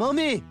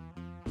 Mommy!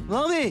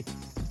 Mommy!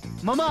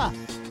 Mama!